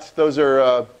dots, those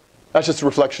are, that's just a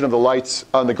reflection of the lights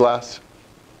on the glass.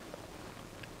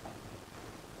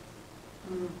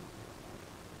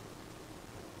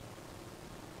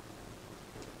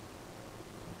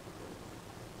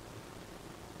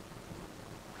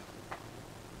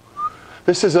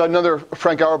 This is another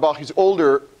Frank Auerbach. He's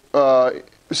older, so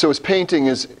his painting,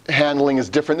 his handling is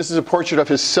different. This is a portrait of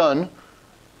his son.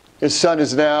 His son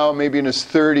is now maybe in his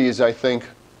 30s, I think.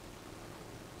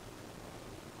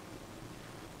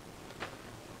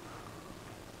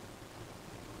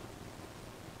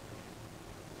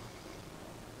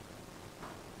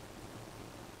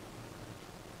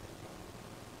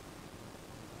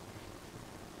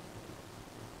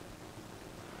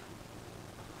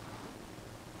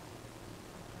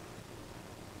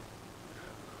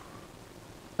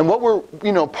 And what we're,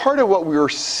 part of what we're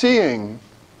seeing,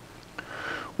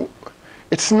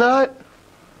 it's not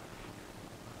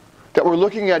that we're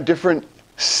looking at different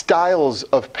styles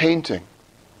of painting.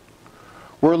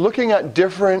 We're looking at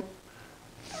different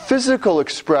physical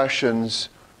expressions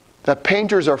that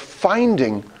painters are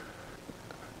finding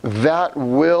that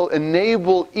will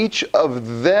enable each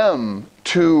of them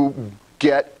to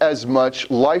get as much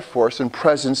life force and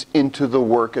presence into the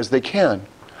work as they can.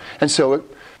 And so it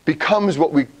becomes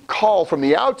what we call from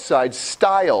the outside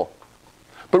style.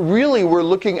 But really we're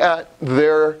looking at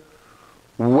their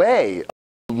way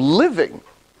of living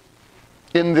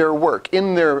in their work,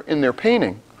 in their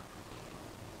painting.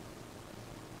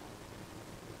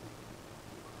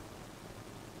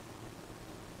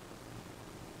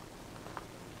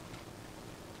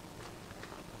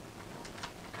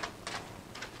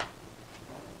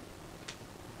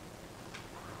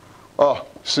 Oh,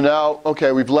 so now,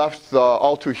 okay, we've left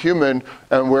All Too Human,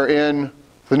 and we're in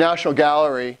the National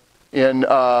Gallery in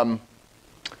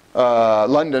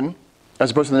London, as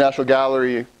opposed to the National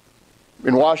Gallery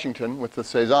in Washington with the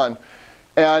Cezanne.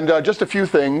 And just a few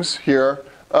things here,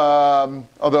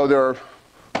 although there are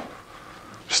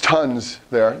just tons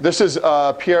there. This is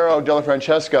Piero della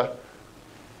Francesca,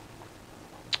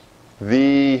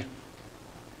 the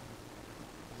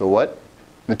what?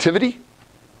 Nativity?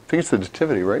 I think it's the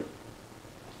Nativity, right?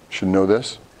 Should know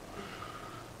this.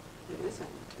 It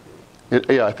isn't.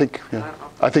 Yeah, I think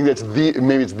that's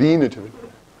maybe it's the Nativity.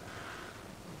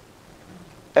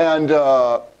 And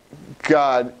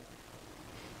God,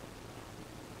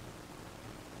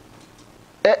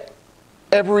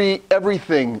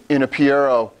 everything in a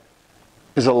Piero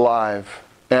is alive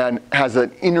and has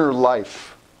an inner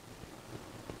life.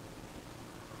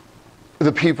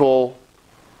 The people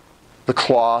the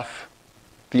cloth,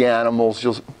 the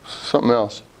animals, something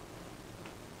else.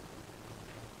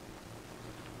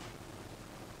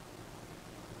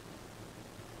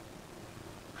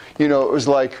 You know, it was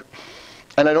like,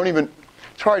 and I don't even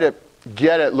try to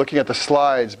get it looking at the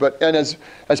slides, and as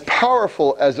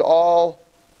powerful as all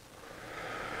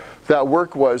that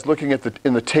work was, looking at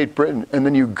in the Tate Britain, and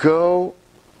then you go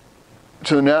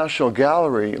to the National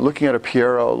Gallery, looking at a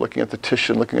Piero, looking at the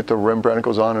Titian, looking at the Rembrandt, it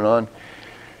goes on.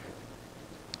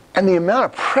 And the amount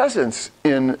of presence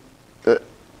in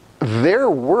their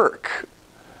work,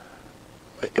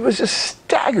 it was just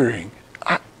staggering.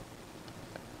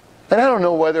 And I don't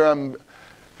know whether am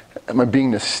I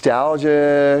being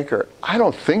nostalgic, or I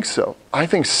don't think so. I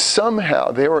think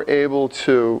somehow they were able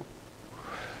to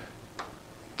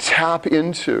tap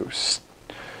into,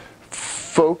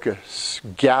 focus,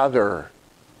 gather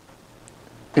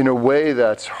in a way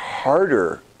that's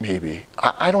harder, maybe.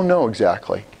 I don't know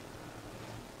exactly.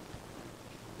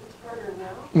 It's harder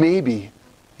now? Maybe.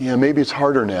 Yeah, maybe it's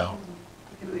harder now.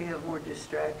 Do we have more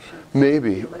distractions?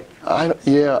 Maybe. I don't.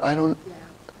 Yeah.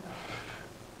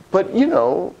 But, you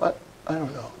know, I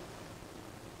don't know.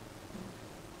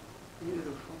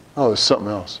 Beautiful. Oh, there's something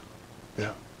else.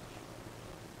 Yeah.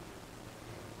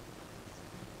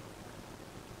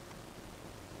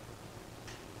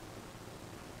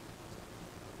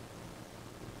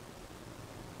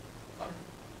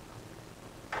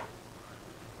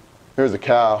 Here's a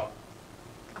cow.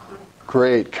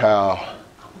 Great cow.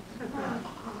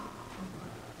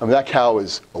 I mean, that cow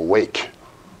is awake.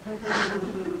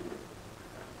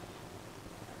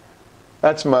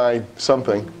 That's my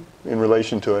something in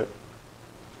relation to it.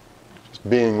 Just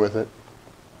being with it.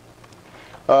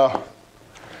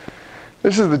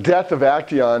 This is The Death of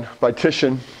Actaeon by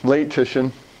Titian, late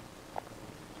Titian.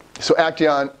 So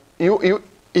Actaeon,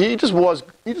 he just wanted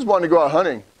to go out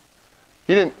hunting.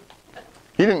 He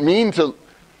didn't mean to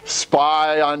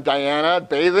spy on Diana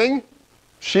bathing.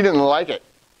 She didn't like it.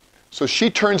 So she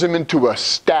turns him into a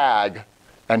stag,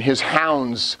 and his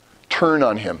hounds turn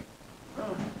on him.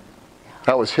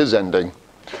 That was his ending.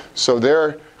 So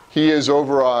there he is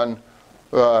over on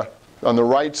the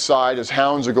right side. His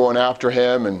hounds are going after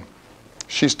him, and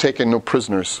she's taking no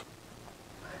prisoners.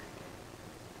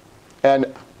 And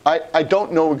I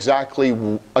don't know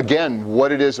exactly, again,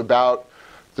 what it is about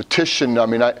the Titian. I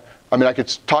mean, I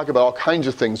could talk about all kinds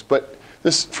of things, but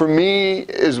this, for me,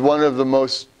 is one of the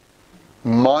most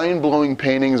mind-blowing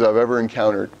paintings I've ever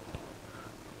encountered.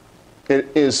 It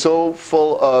is so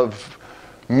full of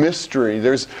mystery.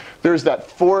 There's that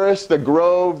forest, the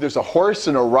grove, there's a horse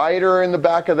and a rider in the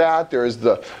back of that, there's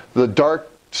the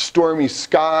dark, stormy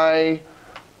sky.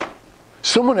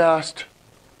 Someone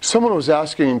was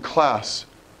asking in class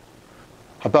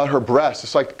about her breast.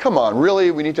 It's like, come on, really?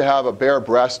 We need to have a bare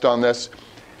breast on this?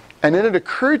 And then it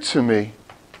occurred to me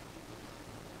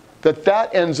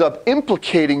that ends up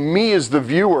implicating me as the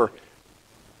viewer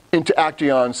into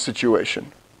Actaeon's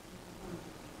situation.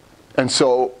 And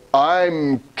so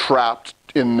I'm trapped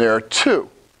in there too.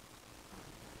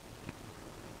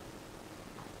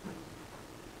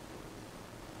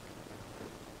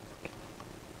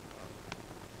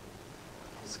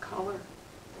 His color.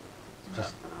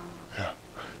 Yeah.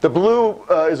 The blue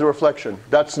is a reflection.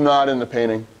 That's not in the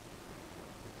painting.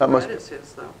 That The must. red is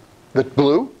his, though. The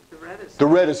blue? The red is The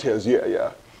red is his.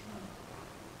 Yeah.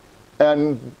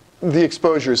 And the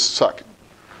exposures suck.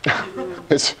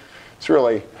 It's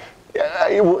really.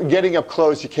 Getting up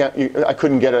close, I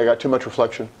couldn't get it. I got too much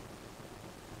reflection.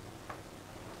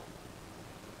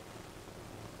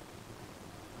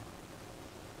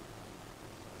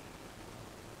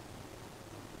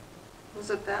 Was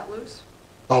it that loose?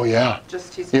 Oh yeah.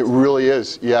 Just he's. It really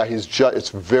is. Yeah, it's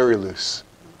very loose.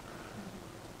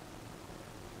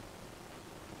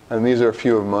 And these are a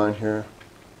few of mine here.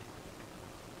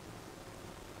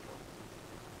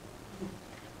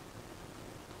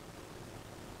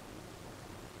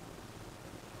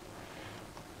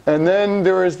 And then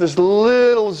there is this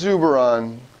little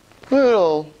Zuberon,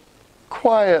 little,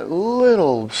 quiet,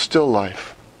 little still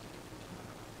life.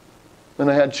 And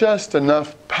I had just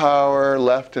enough power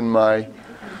left in my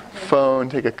phone,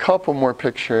 take a couple more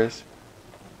pictures.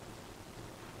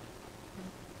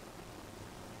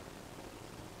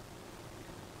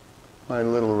 My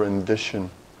little rendition.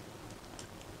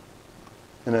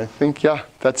 And I think, yeah,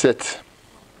 that's it.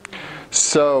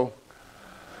 So,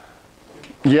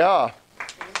 yeah.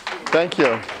 Thank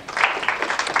you.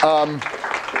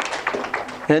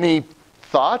 Any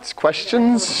thoughts,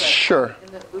 questions? Sure. And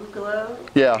the Uglo,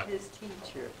 Yeah. his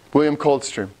teacher, William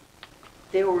Coldstream.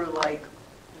 they were like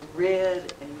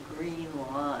red and green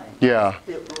lines. Yeah.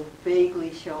 That were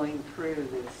vaguely showing through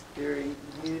this very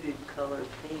muted color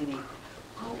painting.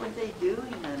 What were they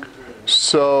doing under there?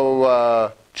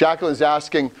 So Jacqueline's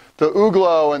asking, the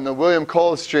Uglo and the William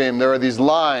Coldstream, there are these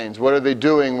lines. What are they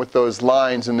doing with those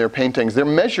lines in their paintings? They're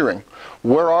measuring.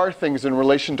 Where are things in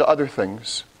relation to other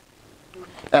things?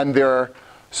 And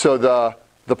so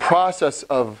the process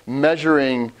of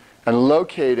measuring and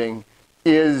locating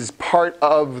is part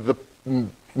of the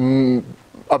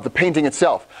painting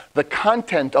itself. The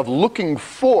content of looking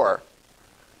for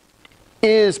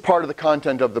is part of the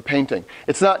content of the painting.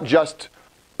 It's not just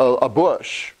a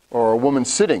bush or a woman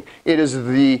sitting. It is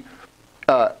the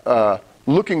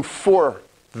looking for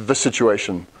the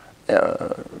situation.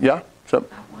 Yeah? So,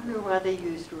 I wonder why they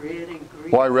used red and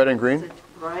green. why red and green? Such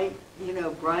bright,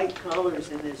 bright colors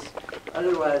in this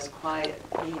otherwise quiet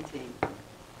painting.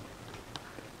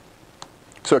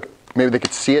 So maybe they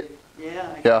could see it?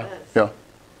 Yeah, I Yeah, guess. yeah.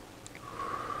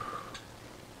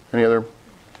 Any other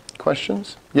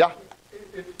questions? Yeah?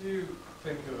 If you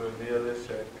think of a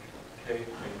Neolithic cave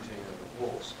painting of the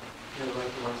walls,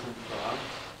 like the ones in France,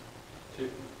 can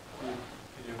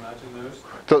you imagine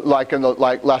those? Like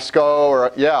Lascaux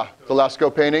or, yeah, the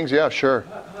Lascaux paintings? Yeah, sure.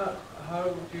 How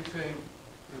do you think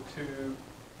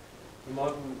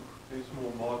these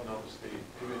more modern, obviously,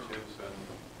 images and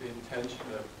the intention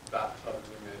of that type of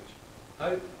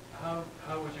image,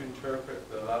 how would you interpret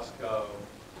the Lascaux?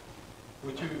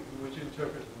 Would you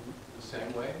interpret them the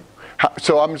same way?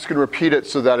 So I'm just going to repeat it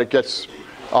so that it gets,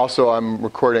 also I'm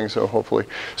recording, so hopefully.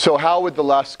 So how would the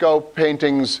Lascaux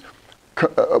paintings,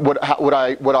 would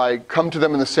I come to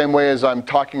them in the same way as I'm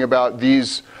talking about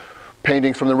these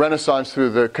paintings from the Renaissance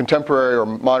through the contemporary or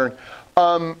modern?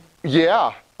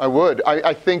 Yeah, I would.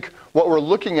 I think what we're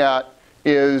looking at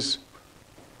is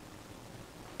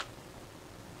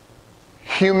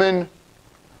human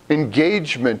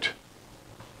engagement,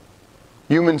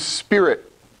 human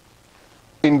spirit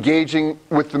engaging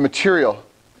with the material.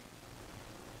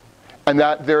 And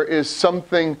that there is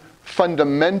something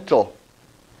fundamental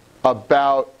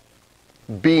about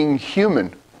being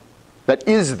human that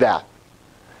is that.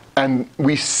 And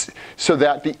so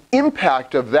that the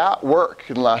impact of that work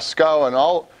in Lascaux and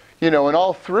all, and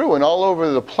all through and all over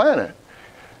the planet,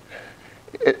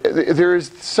 there is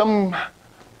some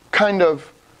kind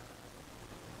of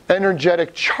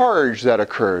energetic charge that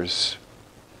occurs.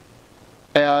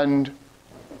 And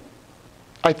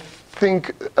I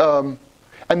think, and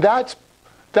that's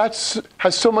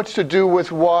has so much to do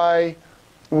with why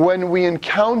when we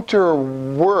encounter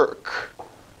work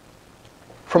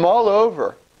from all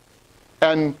over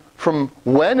and from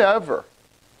whenever,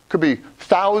 could be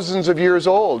thousands of years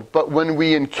old, but when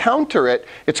we encounter it,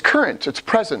 it's current, it's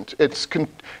present, it's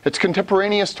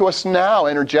contemporaneous to us now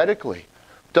energetically.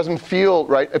 It doesn't feel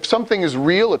right. If something is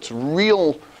real, it's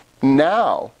real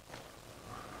now.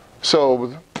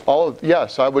 So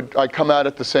yes, I come at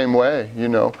it the same way,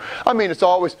 I mean, it's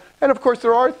always, and of course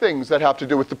there are things that have to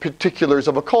do with the particulars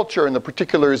of a culture and the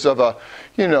particulars of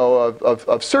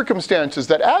of circumstances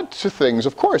that add to things,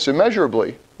 of course,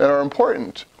 immeasurably, that are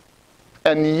important.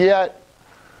 And yet,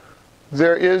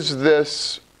 there is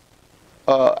this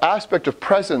aspect of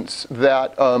presence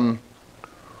that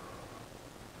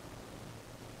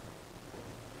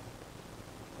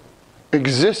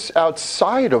exists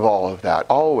outside of all of that,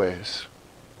 always,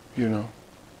 Yeah.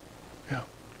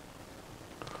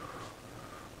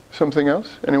 Something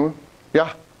else? Anyone?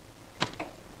 Yeah?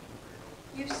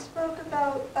 You spoke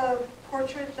about a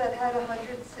portrait that had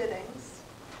 100 sittings,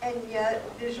 and yet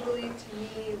visually to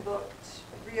me looked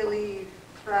really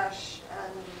fresh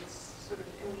and sort of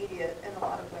immediate in a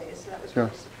lot of ways. So that was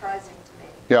really surprising to me.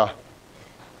 Yeah.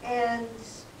 And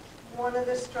one of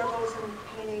the struggles in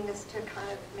painting is to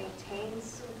kind of maintain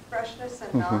some freshness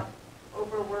and not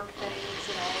overwork things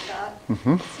and all of that.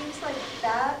 It seems like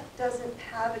that doesn't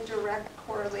have a direct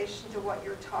correlation to what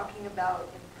you're talking about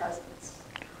in presence.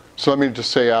 So let me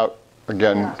just say out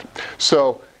again. Yeah.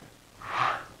 So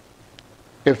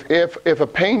if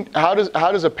a how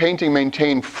does a painting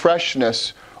maintain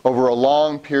freshness over a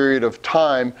long period of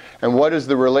time, and what is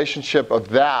the relationship of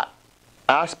that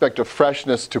aspect of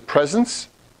freshness to presence?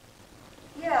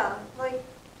 Yeah,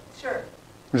 sure.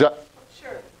 Is that?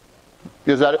 Sure.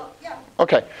 Is that it? Yeah.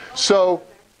 Okay. So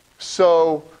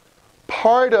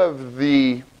part of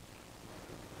the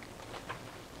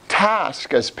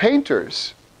task as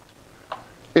painters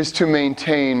is to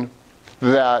maintain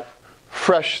that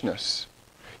freshness,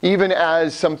 even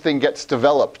as something gets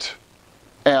developed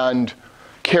and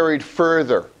carried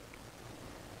further.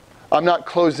 I'm not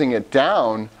closing it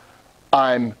down,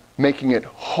 I'm making it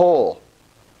whole.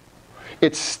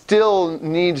 it still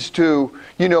needs to,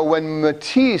 you know, when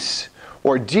Matisse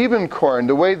or Diebenkorn,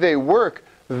 the way they work,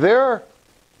 they're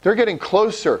getting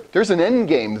closer. There's an end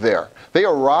game there. They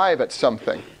arrive at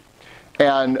something.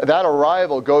 And that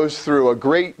arrival goes through a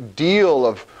great deal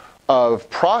of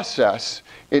process.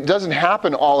 It doesn't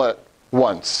happen all at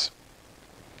once.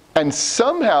 And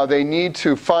somehow they need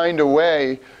to find a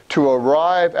way to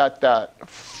arrive at that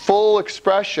full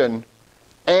expression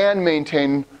and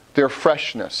maintain their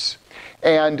freshness.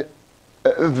 And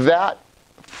that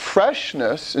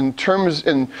freshness, in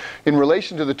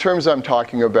relation to the terms I'm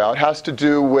talking about, has to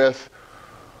do with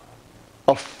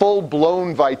a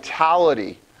full-blown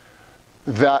vitality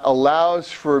that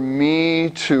allows for me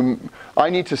to,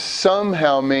 I need to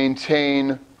somehow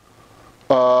maintain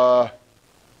my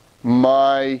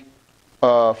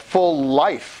full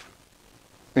life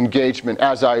engagement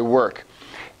as I work.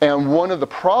 And one of the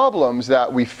problems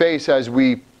that we face as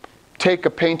we take a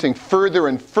painting further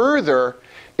and further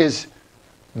is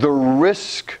the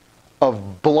risk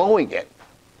of blowing it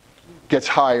gets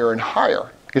higher and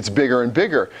higher, gets bigger and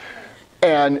bigger.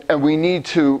 And we need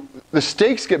to, the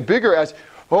stakes get bigger as,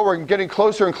 oh, we're getting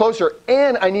closer and closer,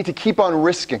 and I need to keep on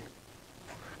risking.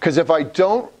 Because if I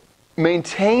don't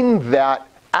maintain that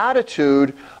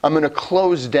attitude, I'm going to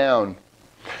close down.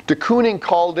 De Kooning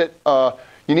called it,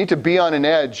 you need to be on an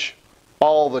edge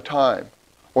all the time,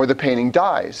 or the painting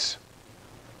dies.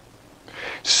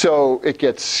 So it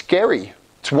gets scary.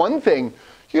 It's one thing,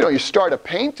 you know, you start a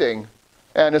painting,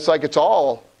 and it's like it's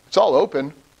all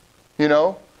open, you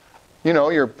know. You know,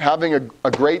 you're having a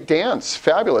great dance,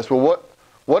 fabulous. Well,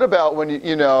 what about when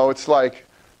you know it's like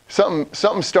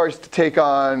something starts to take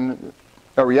on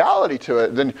a reality to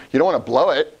it? Then you don't want to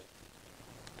blow it.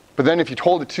 But then if you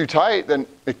hold it too tight, then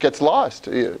it gets lost.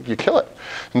 You kill it.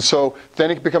 And so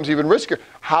then it becomes even riskier.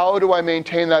 How do I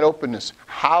maintain that openness?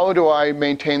 How do I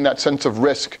maintain that sense of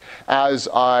risk as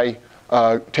I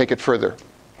take it further?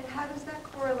 And how does that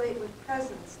correlate with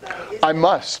presence, though? I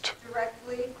must.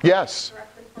 Directly? Yes.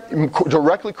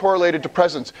 Directly correlated to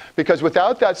presence. Because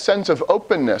without that sense of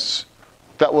openness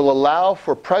that will allow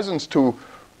for presence to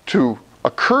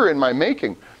occur in my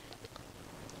making,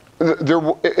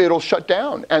 it'll shut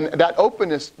down. And that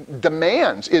openness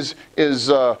demands, is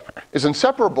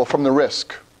inseparable from the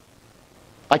risk.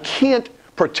 I can't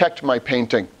protect my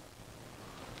painting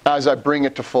as I bring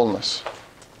it to fullness.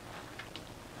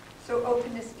 So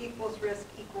openness equals risk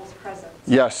equals presence?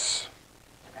 Yes.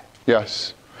 Okay.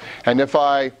 Yes. And if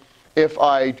I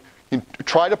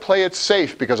try to play it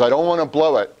safe because I don't want to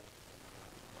blow it,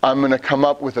 I'm going to come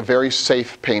up with a very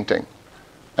safe painting.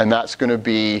 And that's going to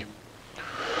be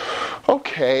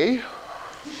okay.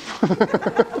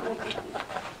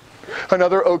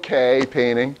 Another okay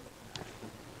painting.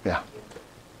 Yeah.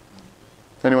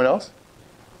 Anyone else?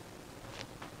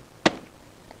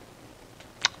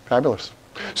 Fabulous.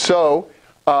 So,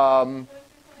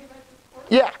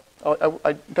 yeah.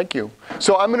 Thank you.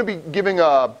 So I'm going to be giving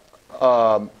a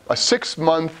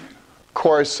 6-month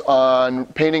course on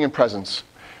painting and presence.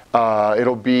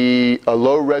 It'll be a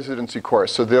low residency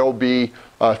course. So there'll be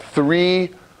 3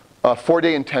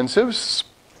 4-day intensives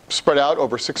spread out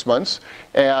over 6 months.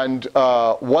 And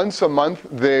once a month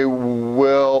they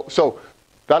will, so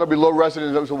that'll be low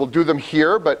residence. We'll do them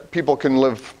here, but people can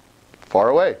live far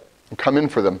away and come in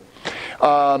for them.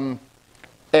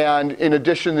 And in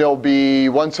addition, there'll be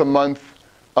once a month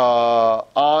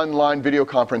online video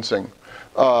conferencing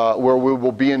where we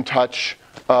will be in touch,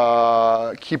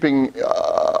 keeping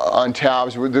on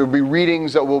tabs. There'll be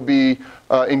readings that we'll be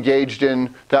engaged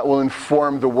in that will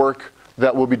inform the work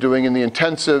that we'll be doing in the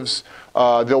intensives.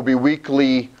 There'll be a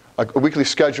weekly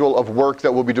schedule of work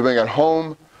that we'll be doing at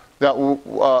home, that will,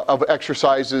 of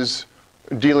exercises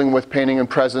dealing with painting and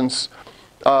presence.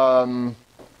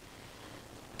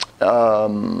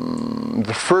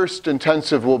 The first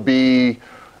intensive will be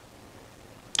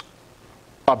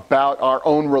about our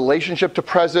own relationship to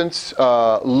presence,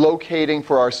 locating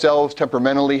for ourselves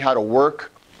temperamentally how to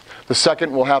work. The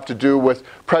second will have to do with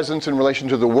presence in relation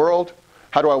to the world.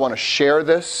 How do I want to share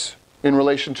this in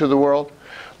relation to the world?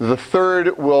 The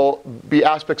third will be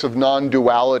aspects of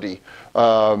non-duality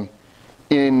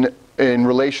in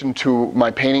relation to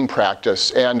my painting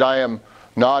practice. And I am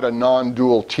not a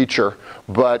non-dual teacher,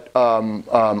 but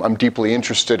I'm deeply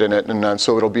interested in it, and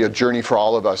so it'll be a journey for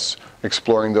all of us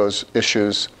exploring those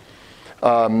issues.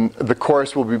 The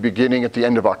course will be beginning at the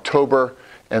end of October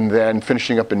and then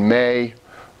finishing up in May.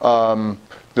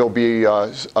 There'll be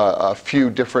a few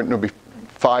different, there'll be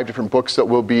 5 different books that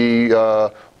we'll be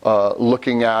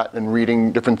looking at and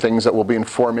reading, different things that will be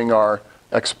informing our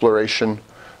exploration.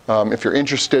 If you're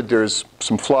interested, there's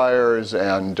some flyers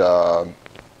and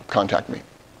contact me.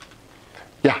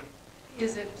 Yeah.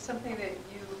 Is it something that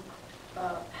you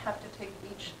have to take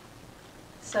each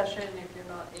session if you're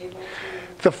not able to?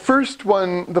 The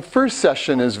first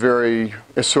session is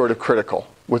sort of critical.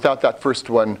 Without that first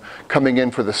one, coming in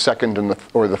for the second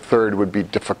or the third would be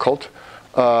difficult.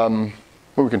 But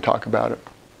we can talk about it.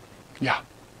 Yeah.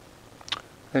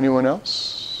 Anyone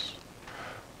else?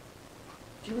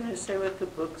 Do you want to say what the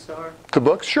books are? The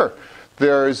books? Sure.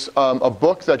 There's a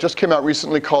book that just came out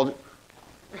recently called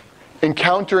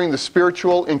Encountering the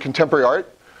Spiritual in Contemporary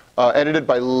Art, edited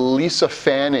by Lisa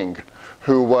Fanning,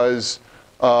 who was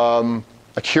a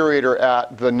curator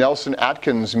at the Nelson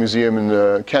Atkins Museum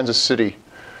in Kansas City.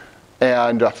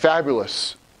 And a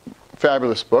fabulous,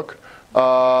 fabulous book.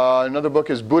 Another book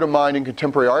is Buddha Mind in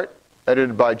Contemporary Art,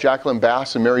 edited by Jacqueline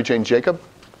Bass and Mary Jane Jacob.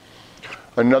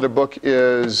 Another book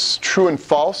is True and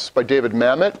False by David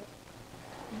Mamet.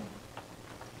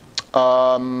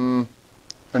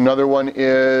 Another one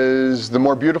is The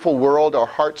More Beautiful World Our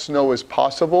Hearts Know Is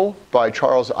Possible by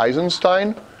Charles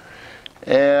Eisenstein.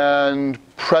 And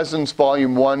Presence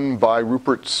Volume 1 by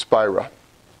Rupert Spira.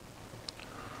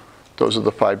 Those are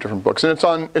the 5 different books. And it's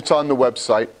on the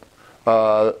website,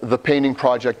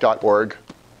 thepaintingproject.org.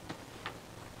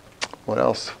 What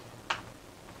else?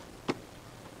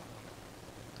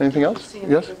 Anything else?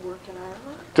 Yes? Good work in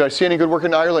Ireland? Did I see any good work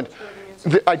in Ireland?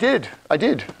 I did.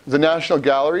 The National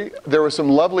Gallery. There were some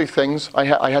lovely things. I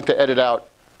had to edit out.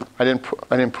 I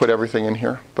didn't put everything in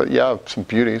here, but yeah, some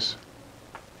beauties.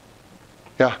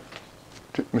 Yeah.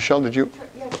 Michelle, did you?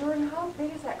 Yeah, Jordan, how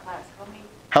big is that class?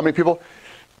 How many people?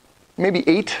 Maybe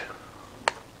 8.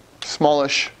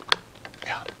 Smallish.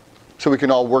 Yeah. So we can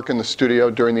all work in the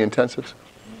studio during the intensives.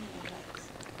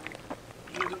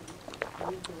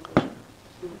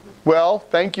 Well,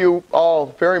 thank you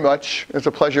all very much. It's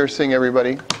a pleasure seeing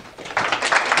everybody.